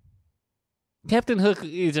 Captain Hook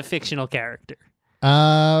is a fictional character.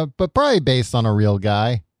 But probably based on a real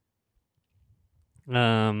guy.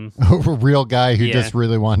 A real guy who just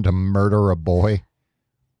really wanted to murder a boy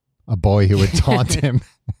who would taunt him.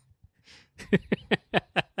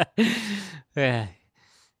 Yeah.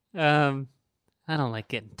 I don't like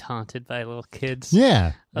getting taunted by little kids.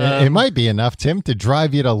 Yeah. It might be enough, Tim, to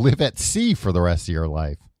drive you to live at sea for the rest of your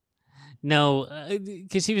life. No,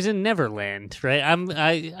 because he was in Neverland, right?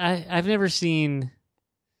 I've never seen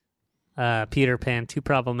Peter Pan. Too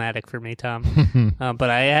problematic for me, Tom. But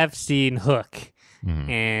I have seen Hook,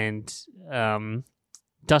 and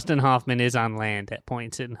Dustin Hoffman is on land at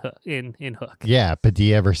points in Hook. Yeah, but do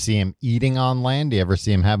you ever see him eating on land? Do you ever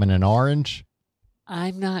see him having an orange?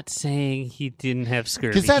 I'm not saying he didn't have scurvy.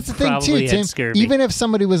 Because that's the thing, too, Tim. Even if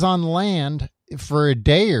somebody was on land for a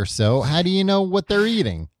day or so, how do you know what they're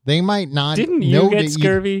eating? They might not. Didn't you get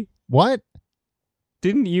scurvy? What?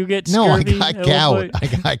 Didn't you get scurvy? No, I got gout. I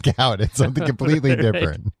got gout. It's something completely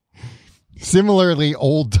different. Similarly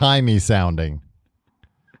old-timey sounding.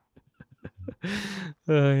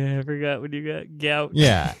 Oh, yeah, I forgot when you got gout.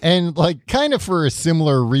 Yeah, and kind of for a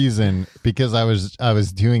similar reason, because I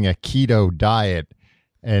was doing a keto diet,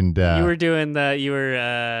 and you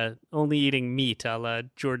were only eating meat, a la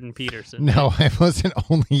Jordan Peterson. No, I wasn't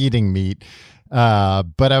only eating meat,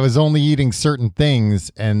 but I was only eating certain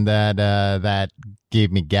things, and that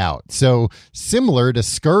gave me gout. So similar to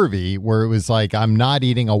scurvy, where it was I'm not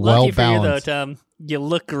eating a well-balanced. Lucky for you, though, Tom, you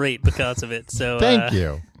look great because of it. So thank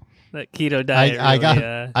you. That keto diet.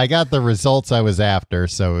 I got the results I was after,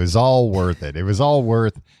 so it was all worth it. It was all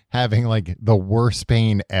worth having the worst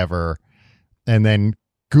pain ever, and then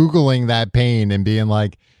Googling that pain and being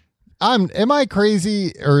like, am I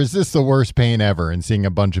crazy, or is this the worst pain ever? And seeing a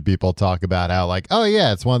bunch of people talk about how oh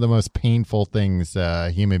yeah, it's one of the most painful things a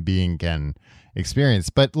human being can experience.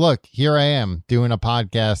 But look, here I am doing a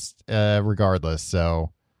podcast regardless.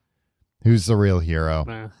 So who's the real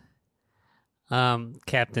hero?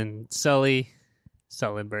 Captain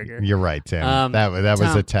Sullenberger. You're right, Tim. That was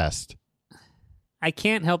Tom, a test. I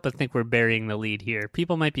can't help but think we're burying the lead here.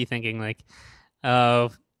 People might be thinking oh,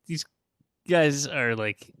 these guys are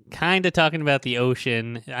kind of talking about the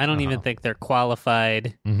ocean. I don't even think they're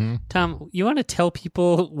qualified. Mm-hmm. Tom, you want to tell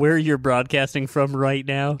people where you're broadcasting from right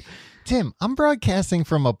now? Tim, I'm broadcasting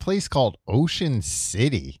from a place called Ocean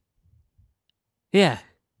City. Yeah.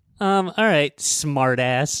 All right, smart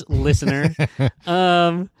ass listener.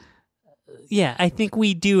 Yeah, I think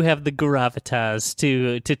we do have the gravitas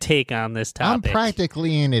to take on this topic. I'm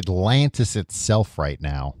practically in Atlantis itself right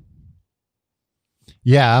now.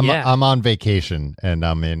 Yeah, I'm on vacation, and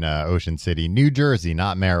I'm in Ocean City, New Jersey,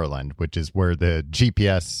 not Maryland, which is where the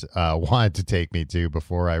GPS wanted to take me to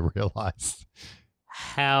before I realized.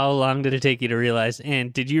 How long did it take you to realize?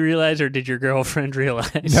 And did you realize, or did your girlfriend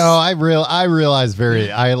realize? No, I realized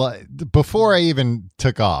before I even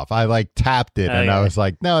took off. I tapped it, and I was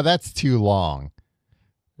like, no, that's too long.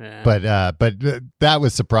 Yeah. But that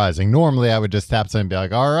was surprising. Normally, I would just tap something and be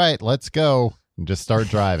like, all right, let's go, and just start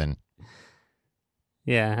driving.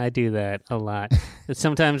 Yeah, I do that a lot.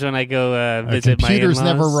 Sometimes when I go visit my computer's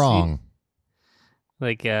in-laws, never wrong.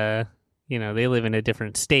 They live in a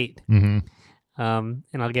different state. Mm-hmm. And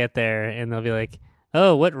I'll get there, and they'll be like,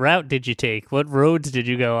 "Oh, what route did you take? What roads did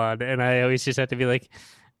you go on?" And I always just have to be like,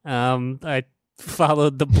 "I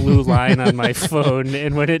followed the blue line on my phone,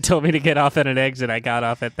 and when it told me to get off at an exit, I got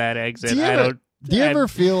off at that exit." Do you ever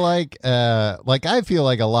feel like I feel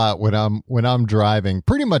like a lot when I'm driving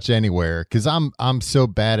pretty much anywhere, because I'm so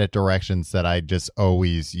bad at directions that I just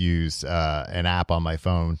always use an app on my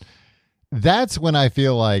phone. That's when I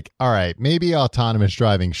feel like, all right, maybe autonomous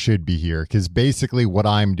driving should be here, because basically what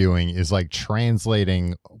I'm doing is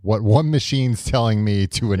translating what one machine's telling me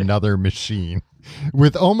to another machine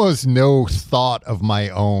with almost no thought of my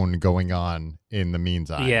own going on in the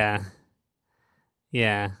meantime.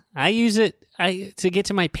 Yeah. I use it to get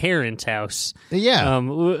to my parents' house. Yeah.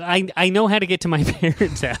 I know how to get to my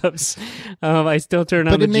parents' house. I still turn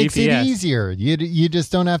on the GPS. But it makes it easier. You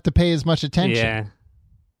just don't have to pay as much attention. Yeah.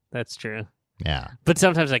 That's true. Yeah. But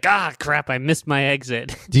sometimes crap, I missed my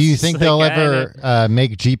exit. Do you think they'll ever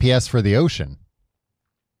make GPS for the ocean?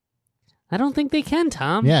 I don't think they can,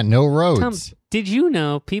 Tom. Yeah, no roads. Tom, did you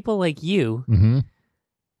know people like you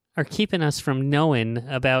are keeping us from knowing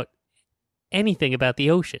about anything about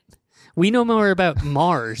the ocean? We know more about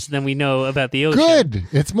Mars than we know about the ocean. Good.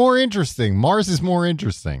 It's more interesting. Mars is more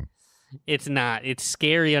interesting. It's not. It's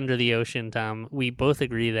scary under the ocean, Tom. We both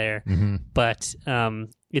agree there. Mm-hmm. But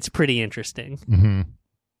it's pretty interesting. Mm-hmm.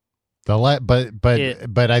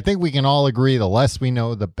 But I think we can all agree the less we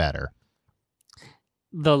know, the better.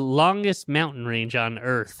 The longest mountain range on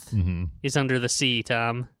Earth is under the sea,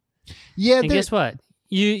 Tom. Yeah. And guess what?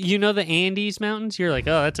 You know the Andes Mountains? You're like,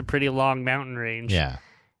 oh, that's a pretty long mountain range. Yeah.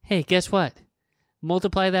 Hey, guess what?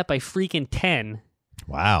 Multiply that by freaking 10.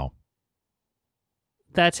 Wow.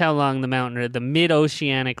 That's how long the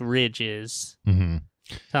mid-oceanic ridge is. Mm-hmm.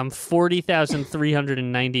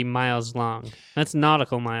 40,390 miles long. That's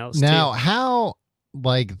nautical miles. Now, too. how,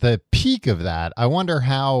 the peak of that, I wonder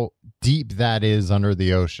how deep that is under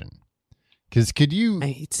the ocean. Because could you...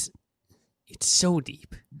 It's so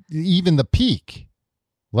deep. Even the peak,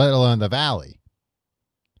 let alone the valley.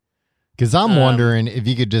 Because I'm wondering if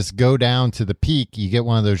you could just go down to the peak, you get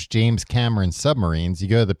one of those James Cameron submarines, you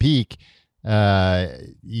go to the peak,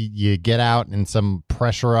 you get out in some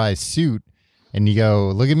pressurized suit, and you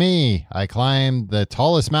go, look at me, I climbed the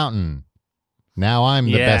tallest mountain. Now I'm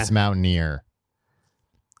the best mountaineer.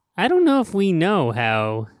 I don't know if we know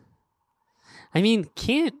how. I mean,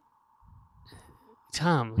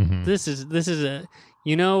 Tom, this is a,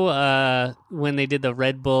 when they did the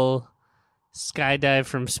Red Bull skydive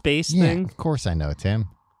from space thing? Of course I know, Tim.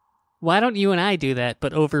 Why don't you and I do that,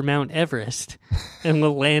 but over Mount Everest, and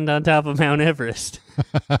we'll land on top of Mount Everest?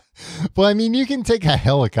 Well, I mean, you can take a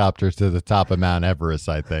helicopter to the top of Mount Everest,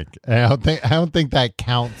 I think. I don't think that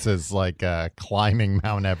counts as climbing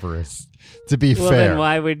Mount Everest, to be fair. Well, then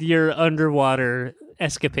why would your underwater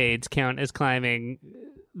escapades count as climbing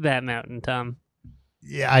that mountain, Tom?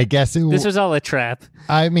 Yeah, I guess this was all a trap.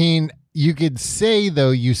 I mean, you could say, though,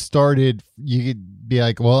 you could be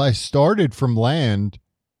like, well, I started from land.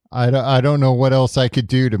 I don't know what else I could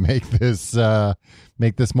do to make this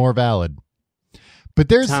more valid. But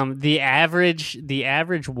there's Tom, the average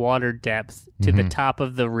water depth to the top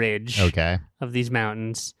of the ridge of these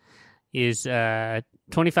mountains is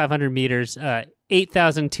 2,500 meters,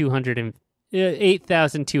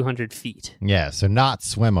 8,200 feet. Yeah, so not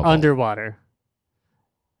swimmable. Underwater.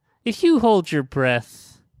 If you hold your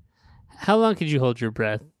breath, how long could you hold your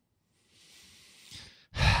breath?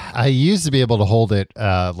 I used to be able to hold it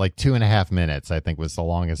 2.5 minutes, I think was the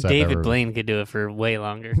longest I've ever... David Blaine could do it for way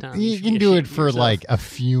longer, Tom. You can do it for a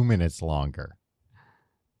few minutes longer.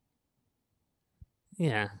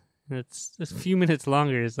 Yeah. It's a few minutes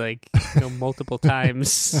longer is like multiple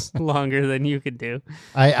times longer than you could do.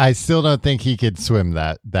 I still don't think he could swim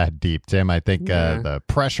that deep, Tim. I think the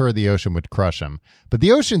pressure of the ocean would crush him. But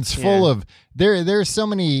the ocean's full of there's so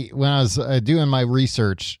many. When I was doing my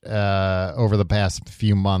research over the past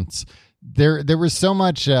few months, there was so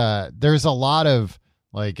much. There's a lot of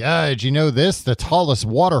like, did you know this? The tallest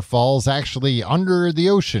waterfall's actually under the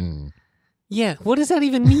ocean. Yeah, what does that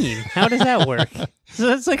even mean? How does that work? So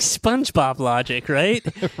that's like SpongeBob logic, right?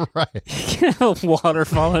 Right. A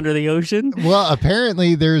waterfall under the ocean. Well,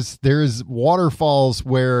 apparently there's waterfalls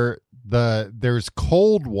where there's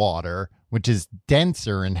cold water, which is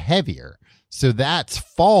denser and heavier. So that's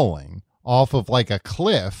falling off of like a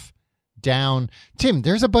cliff down. Tim,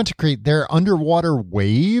 there's a bunch of there are underwater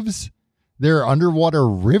waves. There are underwater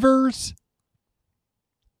rivers.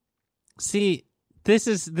 See, This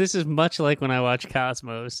is much like when I watch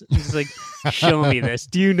Cosmos. It's like, show me this.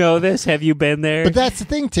 Do you know this? Have you been there? But that's the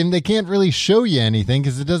thing, Tim. They can't really show you anything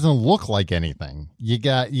because it doesn't look like anything. You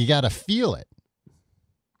got to feel it.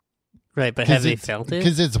 Right, but have they felt it?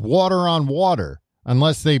 Because it's water on water.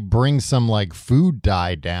 Unless they bring some like food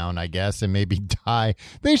dye down, I guess, and maybe dye.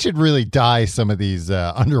 They should really dye some of these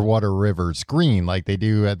underwater rivers green like they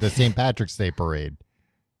do at the St. Patrick's Day parade.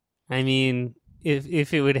 I mean,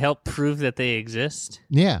 if it would help prove that they exist.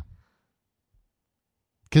 Yeah.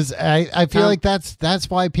 Because I feel like that's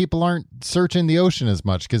why people aren't searching the ocean as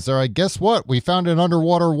much, because they're like, guess what? We found an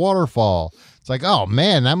underwater waterfall. It's like, oh,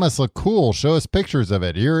 man, that must look cool. Show us pictures of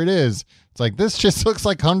it. Here it is. It's like, this just looks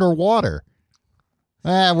like underwater.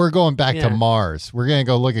 We're going back to Mars. We're going to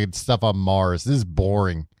go look at stuff on Mars. This is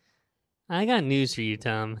boring. I got news for you,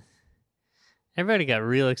 Tom. Everybody got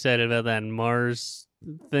real excited about that Mars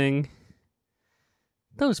thing.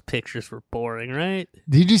 Those pictures were boring, right?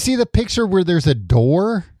 Did you see the picture where there's a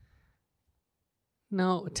door?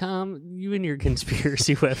 No, Tom, you and your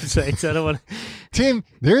conspiracy websites. I don't want to... Tim,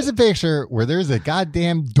 there's a picture where there's a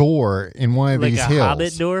goddamn door in one of these hills. Like a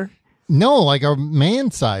Hobbit door? No, like a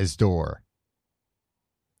man-sized door.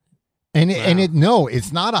 And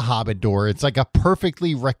it's not a Hobbit door. It's like a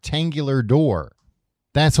perfectly rectangular door.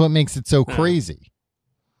 That's what makes it so crazy.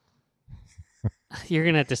 You're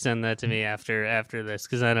gonna have to send that to me after this,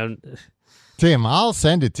 because I don't. Tim, I'll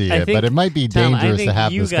send it to you, but it might be dangerous to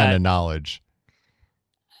have this kind of knowledge.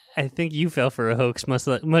 I think you fell for a hoax,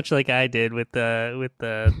 much like I did with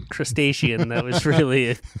the crustacean that was really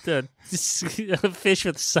a fish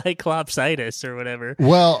with cyclopsitis or whatever.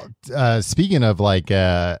 Well, speaking of like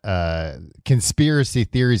conspiracy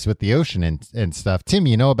theories with the ocean and stuff, Tim,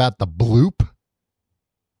 you know about the bloop?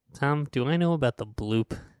 Tom, do I know about the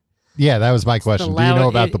bloop? Yeah, that was my question. Do you know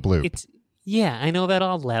about the bloop? Yeah, I know about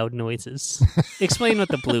all loud noises. Explain what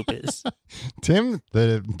the bloop is. Tim,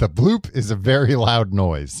 the bloop is a very loud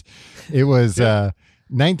noise. It was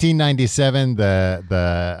 1997,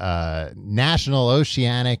 the National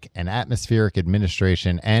Oceanic and Atmospheric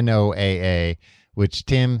Administration, NOAA, which,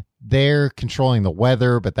 Tim, they're controlling the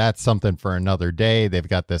weather, but that's something for another day. They've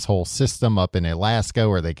got this whole system up in Alaska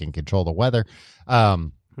where they can control the weather.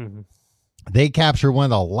 They capture one of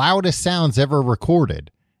the loudest sounds ever recorded.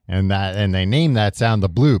 And they named that sound the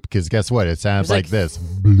bloop because guess what? It sounds like this.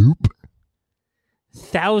 Bloop.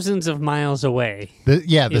 Thousands of miles away.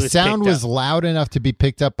 The sound was loud enough to be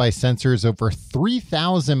picked up by sensors over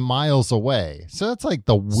 3,000 miles away. So that's like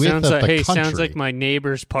the width of the country. Sounds like my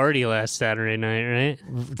neighbor's party last Saturday night,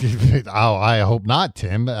 right? Oh, I hope not,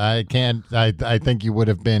 Tim. I think you would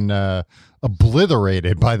have been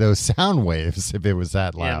obliterated by those sound waves if it was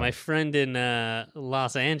that loud. Yeah, my friend in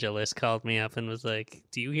Los Angeles called me up and was like,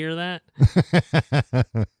 "Do you hear that?"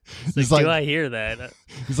 Do I hear that?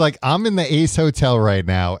 He's like, "I'm in the Ace Hotel right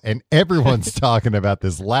now, and everyone's talking about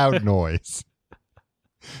this loud noise."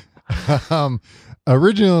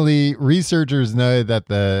 Originally, researchers noted that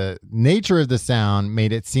the nature of the sound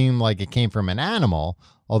made it seem like it came from an animal,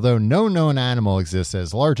 although no known animal exists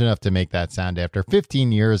as large enough to make that sound. After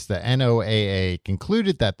 15 years, the NOAA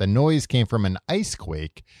concluded that the noise came from an ice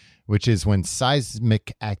quake, which is when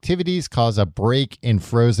seismic activities cause a break in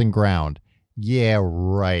frozen ground. Yeah,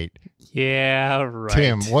 right. Yeah, right.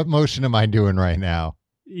 Tim, what motion am I doing right now?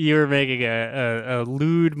 You're making a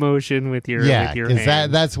lewd motion with your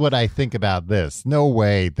hand. That's what I think about this. No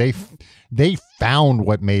way. They found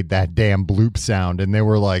what made that damn bloop sound, and they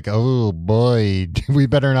were like, "Oh boy, we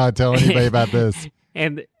better not tell anybody about this."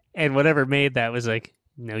 and whatever made that was like,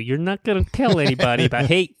 "No, you're not going to tell anybody about.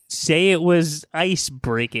 Hey, say it was ice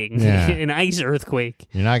breaking, an ice earthquake.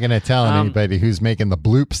 You're not going to tell anybody who's making the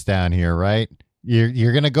bloops down here, right?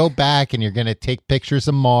 You're going to go back and you're going to take pictures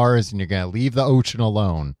of Mars and you're going to leave the ocean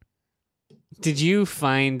alone." Did you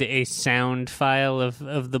find a sound file of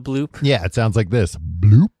the bloop? Yeah, it sounds like this.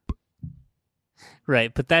 Bloop.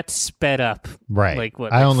 Right, but that's sped up. Right. Like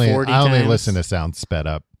what? I like 40 only times? listen to sounds sped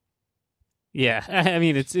up. Yeah, I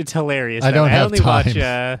mean it's hilarious. I don't have only time. Watch,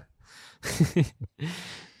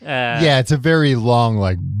 Yeah, it's a very long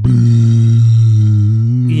like.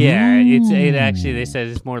 Yeah, it actually they said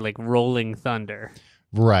it's more like rolling thunder.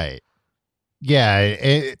 Right.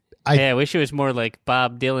 Yeah. I wish it was more like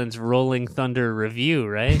Bob Dylan's Rolling Thunder Review,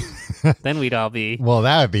 right? Then we'd all be Well,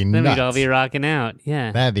 that would be nuts. then we'd all be rocking out.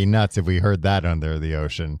 Yeah. That'd be nuts if we heard that under the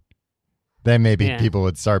ocean. Then maybe people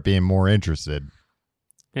would start being more interested.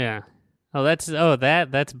 Yeah. That's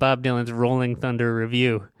Bob Dylan's Rolling Thunder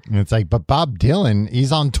Review. And it's like, but Bob Dylan,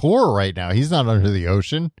 he's on tour right now. He's not under the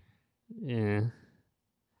ocean. Yeah.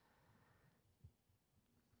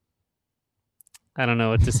 I don't know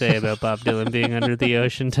what to say about Bob Dylan being under the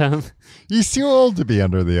ocean, Tom. He's too old to be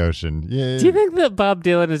under the ocean. Yeah. Do you think that Bob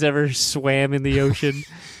Dylan has ever swam in the ocean?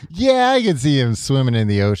 Yeah, I can see him swimming in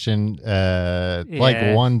the ocean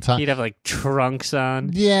like one time. He'd have like trunks on.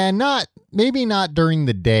 Yeah, maybe not during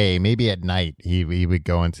the day. Maybe at night he would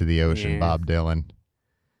go into the ocean, Bob Dylan.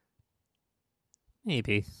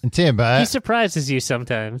 Maybe. And Tim, he surprises you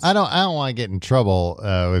sometimes. I don't want to get in trouble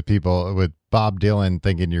with people with Bob Dylan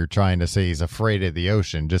thinking you're trying to say he's afraid of the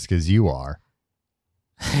ocean just because you are.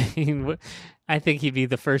 I think he'd be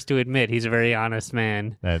the first to admit he's a very honest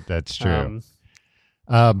man. That's true.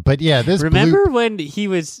 But yeah, this remember when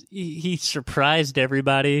he surprised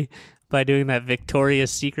everybody by doing that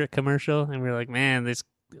Victoria's Secret commercial, and we were like, man, this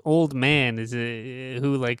old man is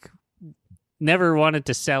who like never wanted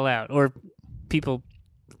to sell out, or people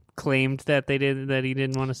claimed that he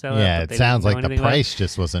didn't want to sell out. Yeah, it sounds like the price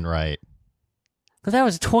just wasn't right. But that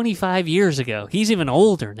was 25 years ago. He's even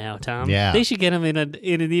older now, Tom. Yeah, they should get him in an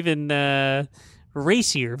even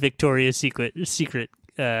racier Victoria's Secret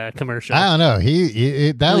commercial. I don't know.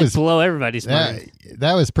 That was blow everybody's mind.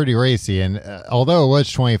 That was pretty racy, and although it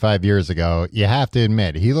was 25 years ago, you have to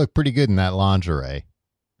admit he looked pretty good in that lingerie.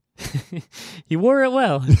 He wore it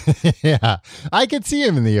well. Yeah, I could see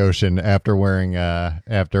him in the ocean after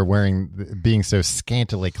being so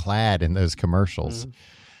scantily clad in those commercials.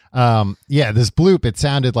 Yeah, this bloop, it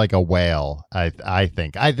sounded like a whale. I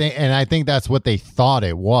think that's what they thought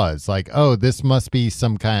it was. Like, oh, this must be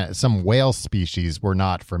some whale species we're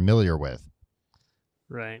not familiar with.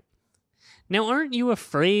 Right. Now, aren't you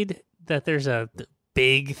afraid that there's a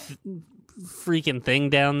big freaking thing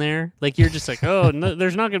down there? Like, you're just like, oh, no,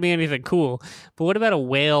 there's not going to be anything cool. But what about a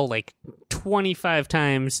whale like 25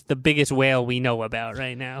 times the biggest whale we know about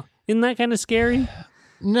right now? Isn't that kind of scary?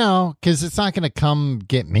 No, because it's not going to come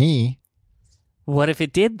get me. What if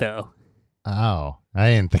it did, though? Oh, I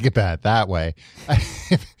didn't think about it that way.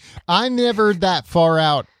 I'm never that far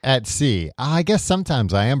out at sea. I guess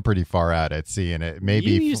sometimes I am pretty far out at sea, and it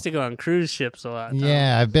maybe you used to go on cruise ships a lot. Tom.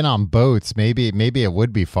 Yeah, I've been on boats. Maybe it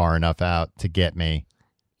would be far enough out to get me.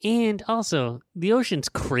 And also, the ocean's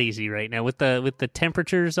crazy right now with the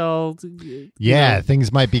temperatures all. Yeah,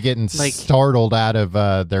 things might be getting like, startled out of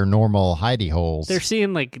their normal hidey holes. They're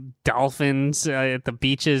seeing like dolphins at the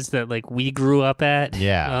beaches that like we grew up at.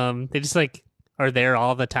 Yeah, they just like are there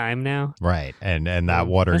all the time now. Right, and that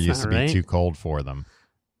water used to be too cold for them.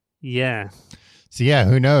 Yeah. So yeah,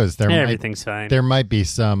 who knows? Everything's fine. There might be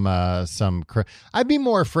some. I'd be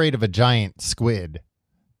more afraid of a giant squid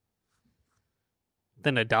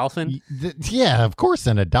than a dolphin? Yeah, of course,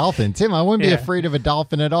 than a dolphin. Tim, I wouldn't be afraid of a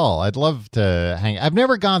dolphin at all. I'd love to hang. I've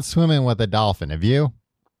never gone swimming with a dolphin. Have you?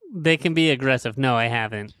 They can be aggressive. No, I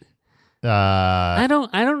haven't. I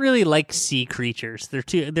don't really like sea creatures. They're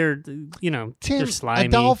Tim, they're slimy. A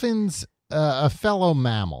dolphin's a fellow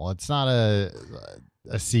mammal. It's not a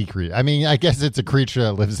sea creature. I mean, I guess it's a creature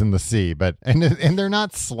that lives in the sea, but and they're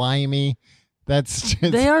not slimy. That's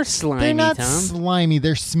just, they are slimy. They're not Tom. slimy.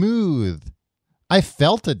 They're smooth. I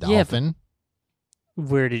felt a dolphin. Yeah,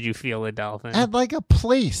 where did you feel a dolphin? At like a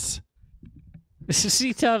place.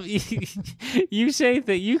 See, Tom, you say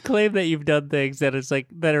that you claim that you've done things that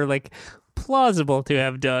are like plausible to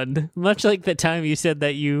have done. Much like the time you said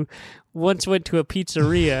that you once went to a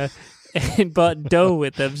pizzeria and bought dough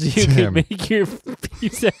with them so you could make your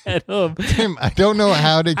pizza at home. Tim, I don't know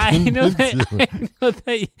how to convince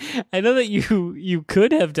you. I know that you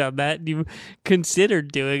could have done that and you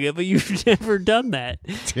considered doing it, but you've never done that.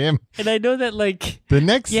 Tim. And I know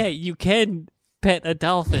that you can pet a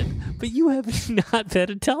dolphin, but you have not pet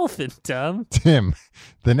a dolphin, Tom. Tim,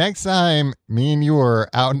 the next time me and you are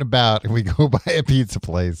out and about and we go by a pizza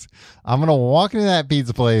place, I'm going to walk into that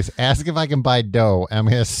pizza place, ask if I can buy dough, and I'm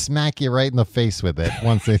going to smack you right in the face with it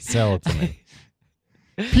once they sell it to me.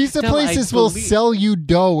 Pizza places will sell you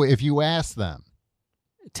dough if you ask them.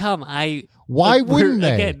 Tom, Why wouldn't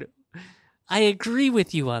they? Again, I agree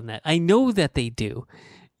with you on that. I know that they do.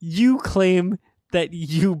 You claim that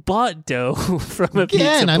you bought dough from a pizza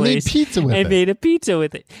place. I made pizza with it. And made a pizza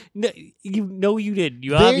with it. No, you didn't.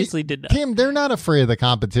 You obviously did not. Tim, they're not afraid of the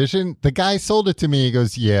competition. The guy sold it to me. He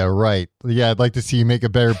goes, yeah, right. Yeah, I'd like to see you make a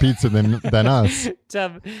better pizza than us.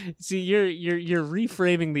 Tom, see, you're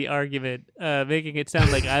reframing the argument, making it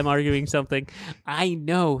sound like I'm arguing something. I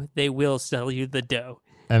know they will sell you the dough.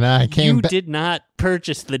 And I came You did not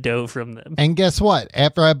purchase the dough from them. And guess what?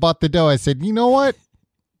 After I bought the dough, I said, you know what?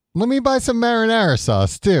 Let me buy some marinara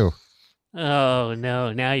sauce, too. Oh,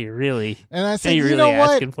 no. Now you're really, and I said, you really know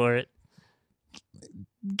asking what? for it.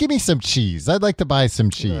 Give me some cheese. I'd like to buy some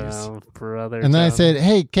cheese. Oh, brother. And then I Tom. said,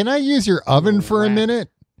 hey, can I use your oven for a minute?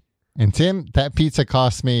 And Tim, that pizza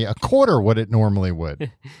cost me a quarter what it normally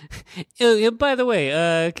would. By the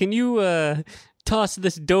way, can you toss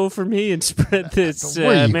this dough for me and spread this Were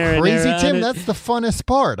you marinara crazy, on Tim? it? That's the funnest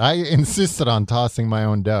part. I insisted on tossing my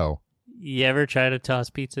own dough. You ever try to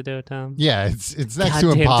toss pizza dough, Tom? Yeah, it's next to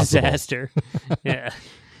Goddamn impossible. disaster. Yeah.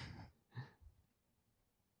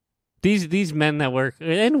 These men that work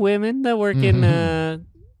and women that work in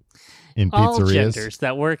all pizzerias, genders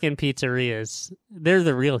that work in pizzerias, they're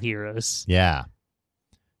the real heroes. Yeah.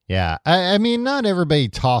 I mean, not everybody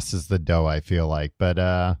tosses the dough. I feel like, but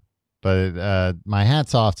my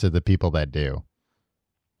hat's off to the people that do.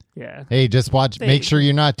 Yeah. Hey, just make sure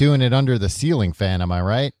you're not doing it under the ceiling fan. Am I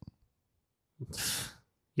right?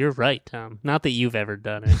 You're right, Tom. Not that you've ever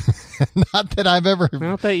done it. Not that I've ever.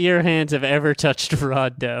 Not that your hands have ever touched raw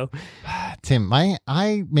dough. Tim,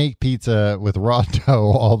 I make pizza with raw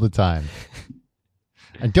dough all the time.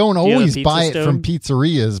 I don't always buy it from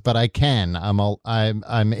pizzerias, but I can.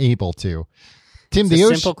 I'm able to. Tim, it's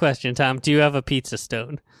a simple question, Tom. Do you have a pizza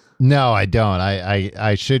stone? No, I don't.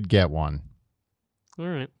 I should get one. All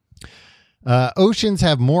right. Oceans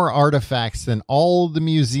have more artifacts than all the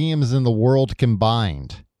museums in the world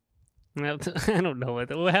combined. I don't know.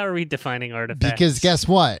 How are we defining artifacts? Because guess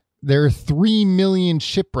what? There are 3 million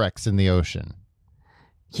shipwrecks in the ocean.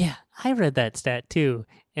 Yeah, I read that stat too,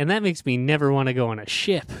 and that makes me never want to go on a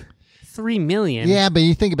ship. 3 million? Yeah, but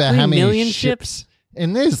you think about how many million ships.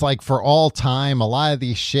 And this is like for all time. A lot of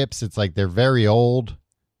these ships, it's like they're very old,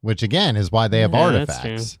 which again is why they have artifacts.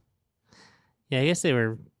 That's true. Yeah, I guess they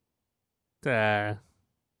were...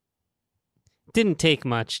 didn't take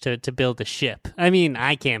much to build a ship. I mean,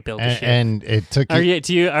 I can't build a ship. And it took. Are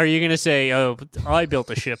you going to say, "Oh, I built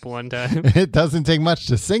a ship one time"? It doesn't take much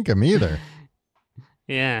to sink them either.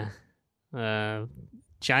 Yeah,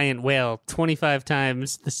 giant whale, 25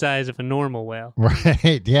 times the size of a normal whale.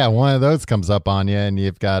 Right? Yeah, one of those comes up on you, and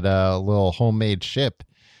you've got a little homemade ship.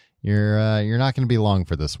 You're not going to be long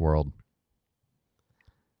for this world.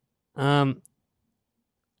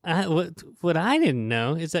 What I didn't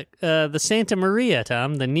know is that the Santa Maria,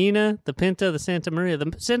 Tom, the Nina, the Pinta, the Santa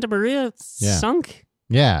Maria sunk?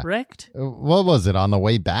 Yeah. Wrecked? What was it? On the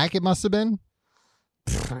way back, it must have been?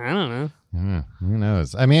 I don't know. Who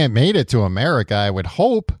knows? I mean, it made it to America, I would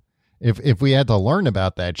hope. If we had to learn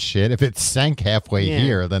about that shit, if it sank halfway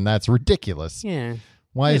here, then that's ridiculous. Yeah.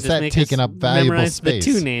 Why is that taking up valuable space?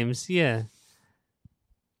 The two names, yeah.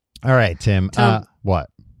 All right, Tim. What?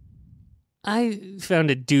 I found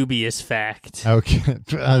a dubious fact. Okay.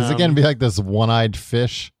 Is it going to be like this one-eyed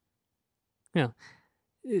fish? No.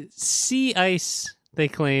 Sea ice, they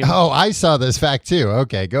claim. Oh, I saw this fact too.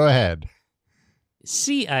 Okay, go ahead.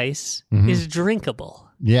 Sea ice is drinkable.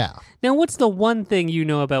 Yeah. Now, what's the one thing you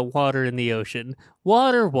know about water in the ocean?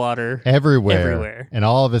 Water. Everywhere. And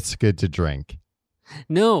all of it's good to drink.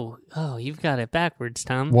 No. Oh, you've got it backwards,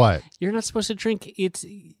 Tom. What? You're not supposed to drink.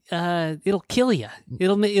 It'll kill you.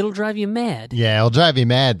 It'll drive you mad. Yeah, it'll drive you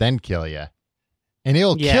mad, then kill you. And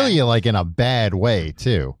it'll kill you like in a bad way,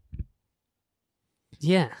 too.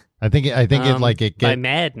 Yeah. I think it by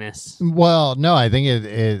madness. Well, no, I think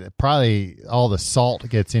it probably all the salt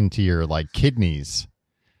gets into your like kidneys.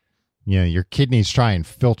 You know, your kidneys try and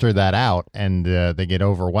filter that out, and they get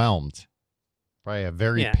overwhelmed. Probably a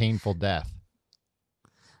very painful death.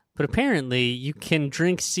 But apparently, you can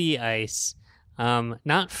drink sea ice,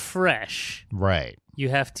 not fresh. Right. You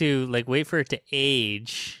have to like wait for it to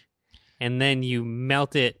age, and then you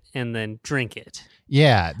melt it and then drink it.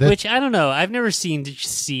 Yeah. Which, I don't know. I've never seen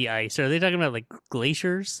sea ice. Are they talking about like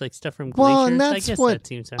glaciers? Like stuff from glaciers? Well, and that's that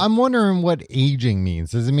seems I'm wondering what aging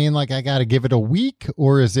means. Does it mean like I got to give it a week?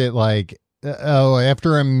 Or is it like,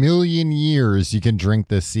 after 1,000,000 years, you can drink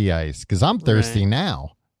this sea ice? Because I'm thirsty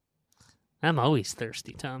now. I'm always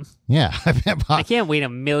thirsty, Tom. Yeah. I can't wait a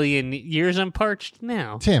million years. I'm parched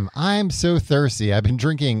now. Tim, I'm so thirsty. I've been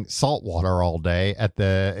drinking salt water all day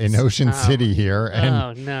in Ocean City here. And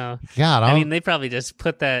oh, no. God, I mean, they probably just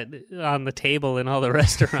put that on the table in all the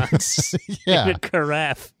restaurants. Yeah. In a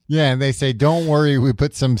carafe. Yeah, and they say, don't worry, we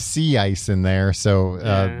put some sea ice in there. So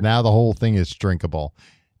now the whole thing is drinkable.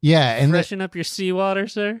 Yeah. And freshen up your seawater,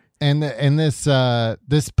 sir. And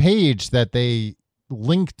this page that they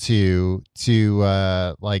link to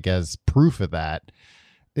like as proof of that,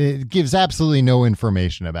 it gives absolutely no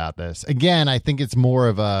information about this. Again, I think it's more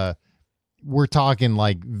of we're talking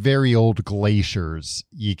like very old glaciers.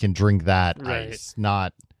 You can drink that ice,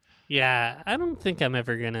 not. Yeah, I don't think I'm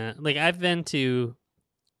ever gonna I've been to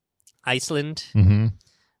Iceland,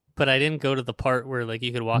 but I didn't go to the part where like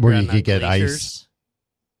you could walk where around you could get glaciers. ice.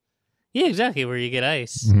 Yeah, exactly, where you get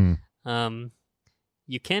ice. Mm-hmm.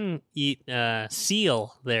 You can eat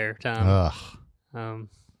seal there, Tom. Ugh.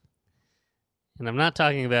 And I'm not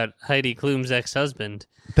talking about Heidi Klum's ex-husband.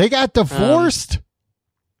 They got divorced?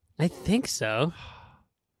 I think so.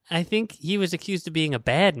 I think he was accused of being a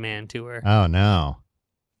bad man to her. Oh, no.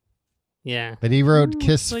 Yeah. But he wrote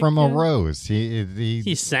Kiss from a Rose.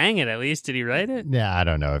 He sang it, at least. Did he write it? Yeah, I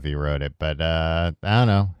don't know if he wrote it, but I don't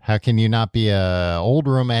know. How can you not be a old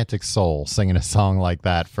romantic soul singing a song like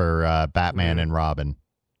that for Batman and Robin?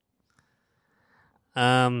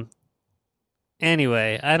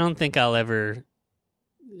 Anyway, I don't think I'll ever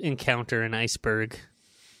encounter an iceberg.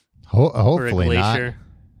 Hopefully or a not. glacier.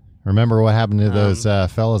 Remember what happened to those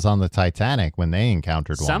fellas on the Titanic when they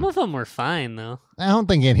encountered one? Some of them were fine, though. I don't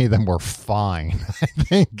think any of them were fine. I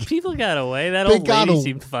think people got away. That old lady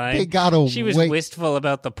seemed fine. They got away. She was wistful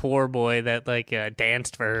about the poor boy that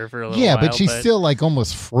danced for her for a little while. Yeah, but she still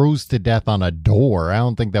almost froze to death on a door. I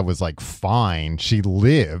don't think that was fine. She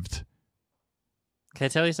lived. Can I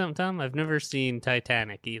tell you something, Tom? I've never seen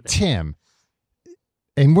Titanic either. Tim,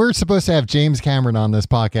 and we're supposed to have James Cameron on this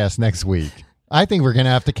podcast next week. I think we're going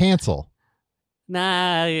to have to cancel.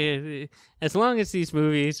 Nah, as long as these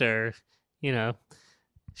movies are,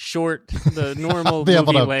 short, the normal I'll be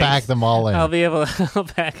able to length, pack them all in. I'll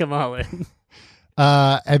pack them all in.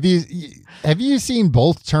 Have you seen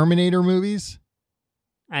both Terminator movies?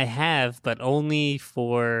 I have, but only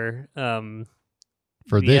for the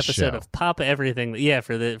this episode show. of Papa Everything. Yeah,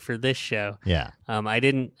 for this show. Yeah.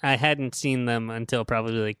 I hadn't seen them until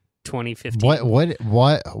probably 2015.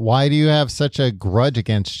 Why do you have such a grudge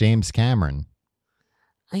against James Cameron?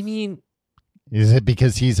 I mean, is it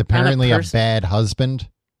because he's apparently a bad husband?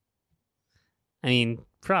 I mean,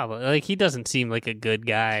 probably. He doesn't seem like a good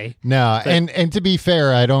guy. No, and to be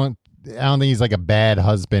fair, I don't think he's like a bad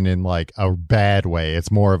husband in a bad way.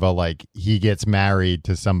 It's more of a he gets married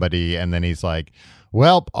to somebody and then he's like,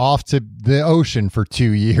 well, off to the ocean for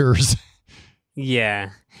 2 years.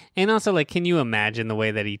 Yeah. And also, can you imagine the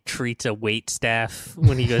way that he treats a wait staff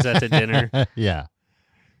when he goes out to dinner? Yeah.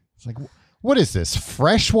 It's what is this,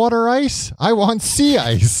 freshwater ice? I want sea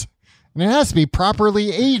ice. And it has to be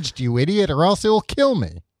properly aged, you idiot, or else it will kill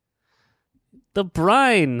me. The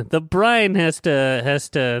brine has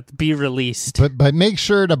to be released. But make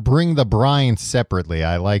sure to bring the brine separately.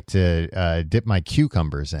 I like to dip my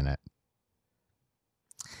cucumbers in it.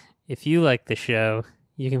 If you like the show,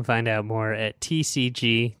 you can find out more at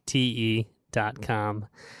tcgte.com.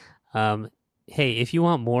 Hey, if you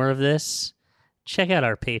want more of this, check out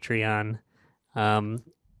our Patreon.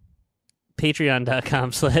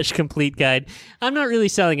 Patreon.com/complete guide. I'm not really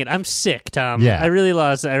selling it. I'm sick, Tom. Yeah. I really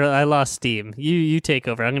lost. I lost steam. You take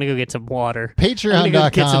over. I'm gonna go get some water. Patreon.com. I'm gonna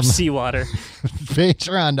go get some seawater.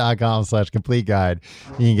 Patreon.com/complete guide.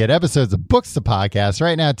 You can get episodes of Books the Podcast.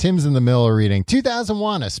 Right now, Tim's in the middle of reading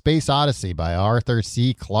 2001: A Space Odyssey by Arthur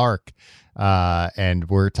C. Clarke. And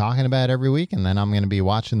we're talking about it every week, and then I'm going to be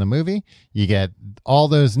watching the movie. You get all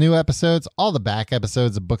those new episodes, all the back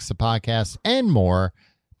episodes of Books the Podcast, and more.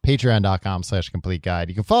 Patreon.com/complete guide.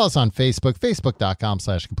 You can follow us on Facebook,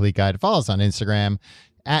 Facebook.com/complete guide. Follow us on Instagram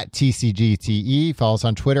at TCGTE. Follow us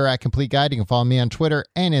on Twitter at Complete Guide. You can follow me on Twitter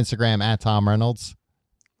and Instagram at Tom Reynolds.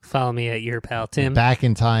 Follow me at your pal Tim. Back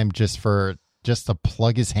in time just to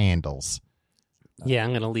plug his handles. Yeah, I'm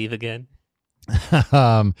going to leave again.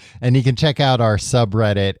 And you can check out our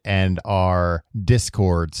subreddit and our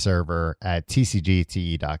Discord server at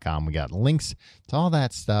tcgte.com. We got links to all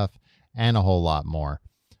that stuff and a whole lot more.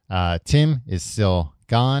 Tim is still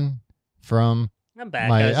gone from I'm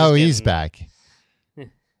back. He's back.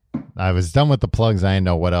 I was done with the plugs. I didn't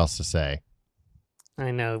know what else to say.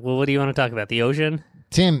 I know. Well, what do you want to talk about? The ocean?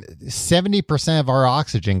 Tim, 70% of our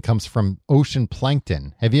oxygen comes from ocean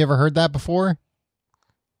plankton. Have you ever heard that before?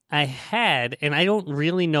 I had, and I don't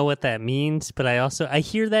really know what that means, but I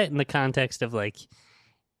hear that in the context of like,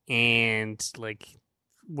 and like,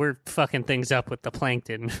 we're fucking things up with the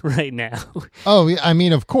plankton right now. Oh, I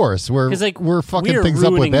mean, of course, we're fucking things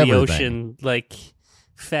up with everything. The ocean like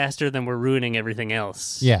faster than we're ruining everything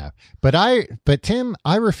else. Yeah, but Tim,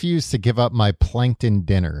 I refuse to give up my plankton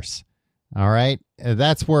dinners. All right,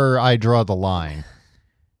 that's where I draw the line.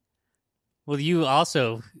 Well, you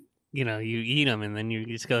also, you eat them and then you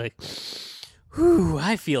just go like, whew,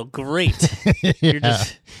 I feel great. You're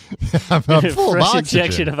just I'm full fresh of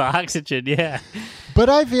injection of oxygen. Yeah. But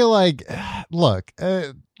I feel like, look,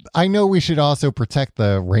 I know we should also protect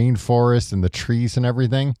the rainforest and the trees and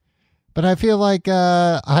everything, but I feel like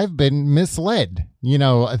I've been misled,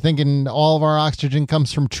 thinking all of our oxygen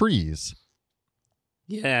comes from trees.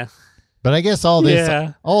 Yeah. But I guess all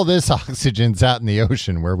this oxygen's out in the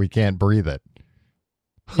ocean where we can't breathe it.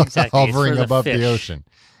 Exactly. Hovering above the ocean.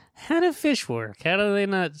 How do fish work? How do they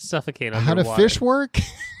not suffocate underwater? How do fish work?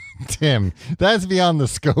 Tim, that's beyond the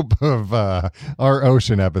scope of our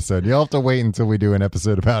ocean episode. You'll have to wait until we do an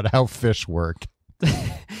episode about how fish work.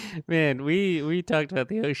 Man, we talked about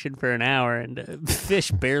the ocean for an hour and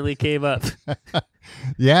fish barely came up.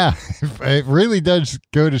 Yeah, it really does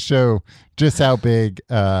go to show just how big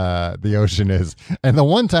the ocean is. And the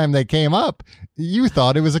one time they came up, you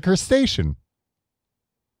thought it was a crustacean.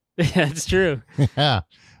 Yeah, it's true. Yeah.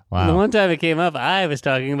 Wow. The one time it came up, I was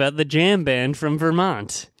talking about the jam band from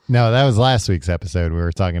Vermont. No, that was last week's episode. We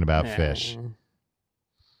were talking about fish.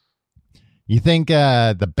 You think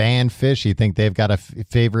the band Fish, you think they've got a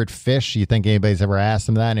favorite fish? You think anybody's ever asked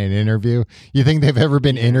them that in an interview? You think they've ever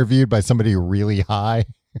been interviewed by somebody really high?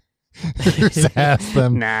 Who's asked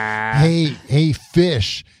them, nah. Hey,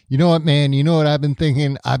 Fish, you know what, man? You know what I've been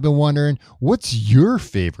thinking? I've been wondering, what's your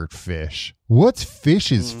favorite fish? What's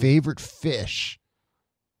Fish's favorite fish?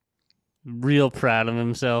 Real proud of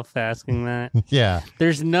himself asking that. Yeah.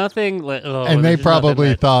 There's nothing like, and they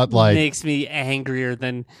probably thought like makes me angrier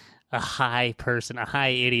than a high person, a high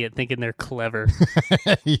idiot thinking they're clever.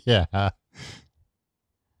 Yeah.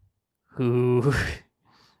 Ooh.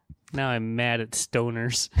 Now I'm mad at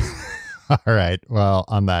stoners. All right. Well,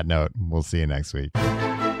 on that note, we'll see you next week.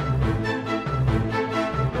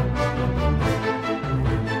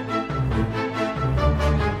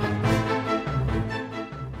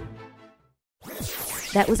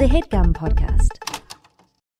 That was a HeadGum podcast.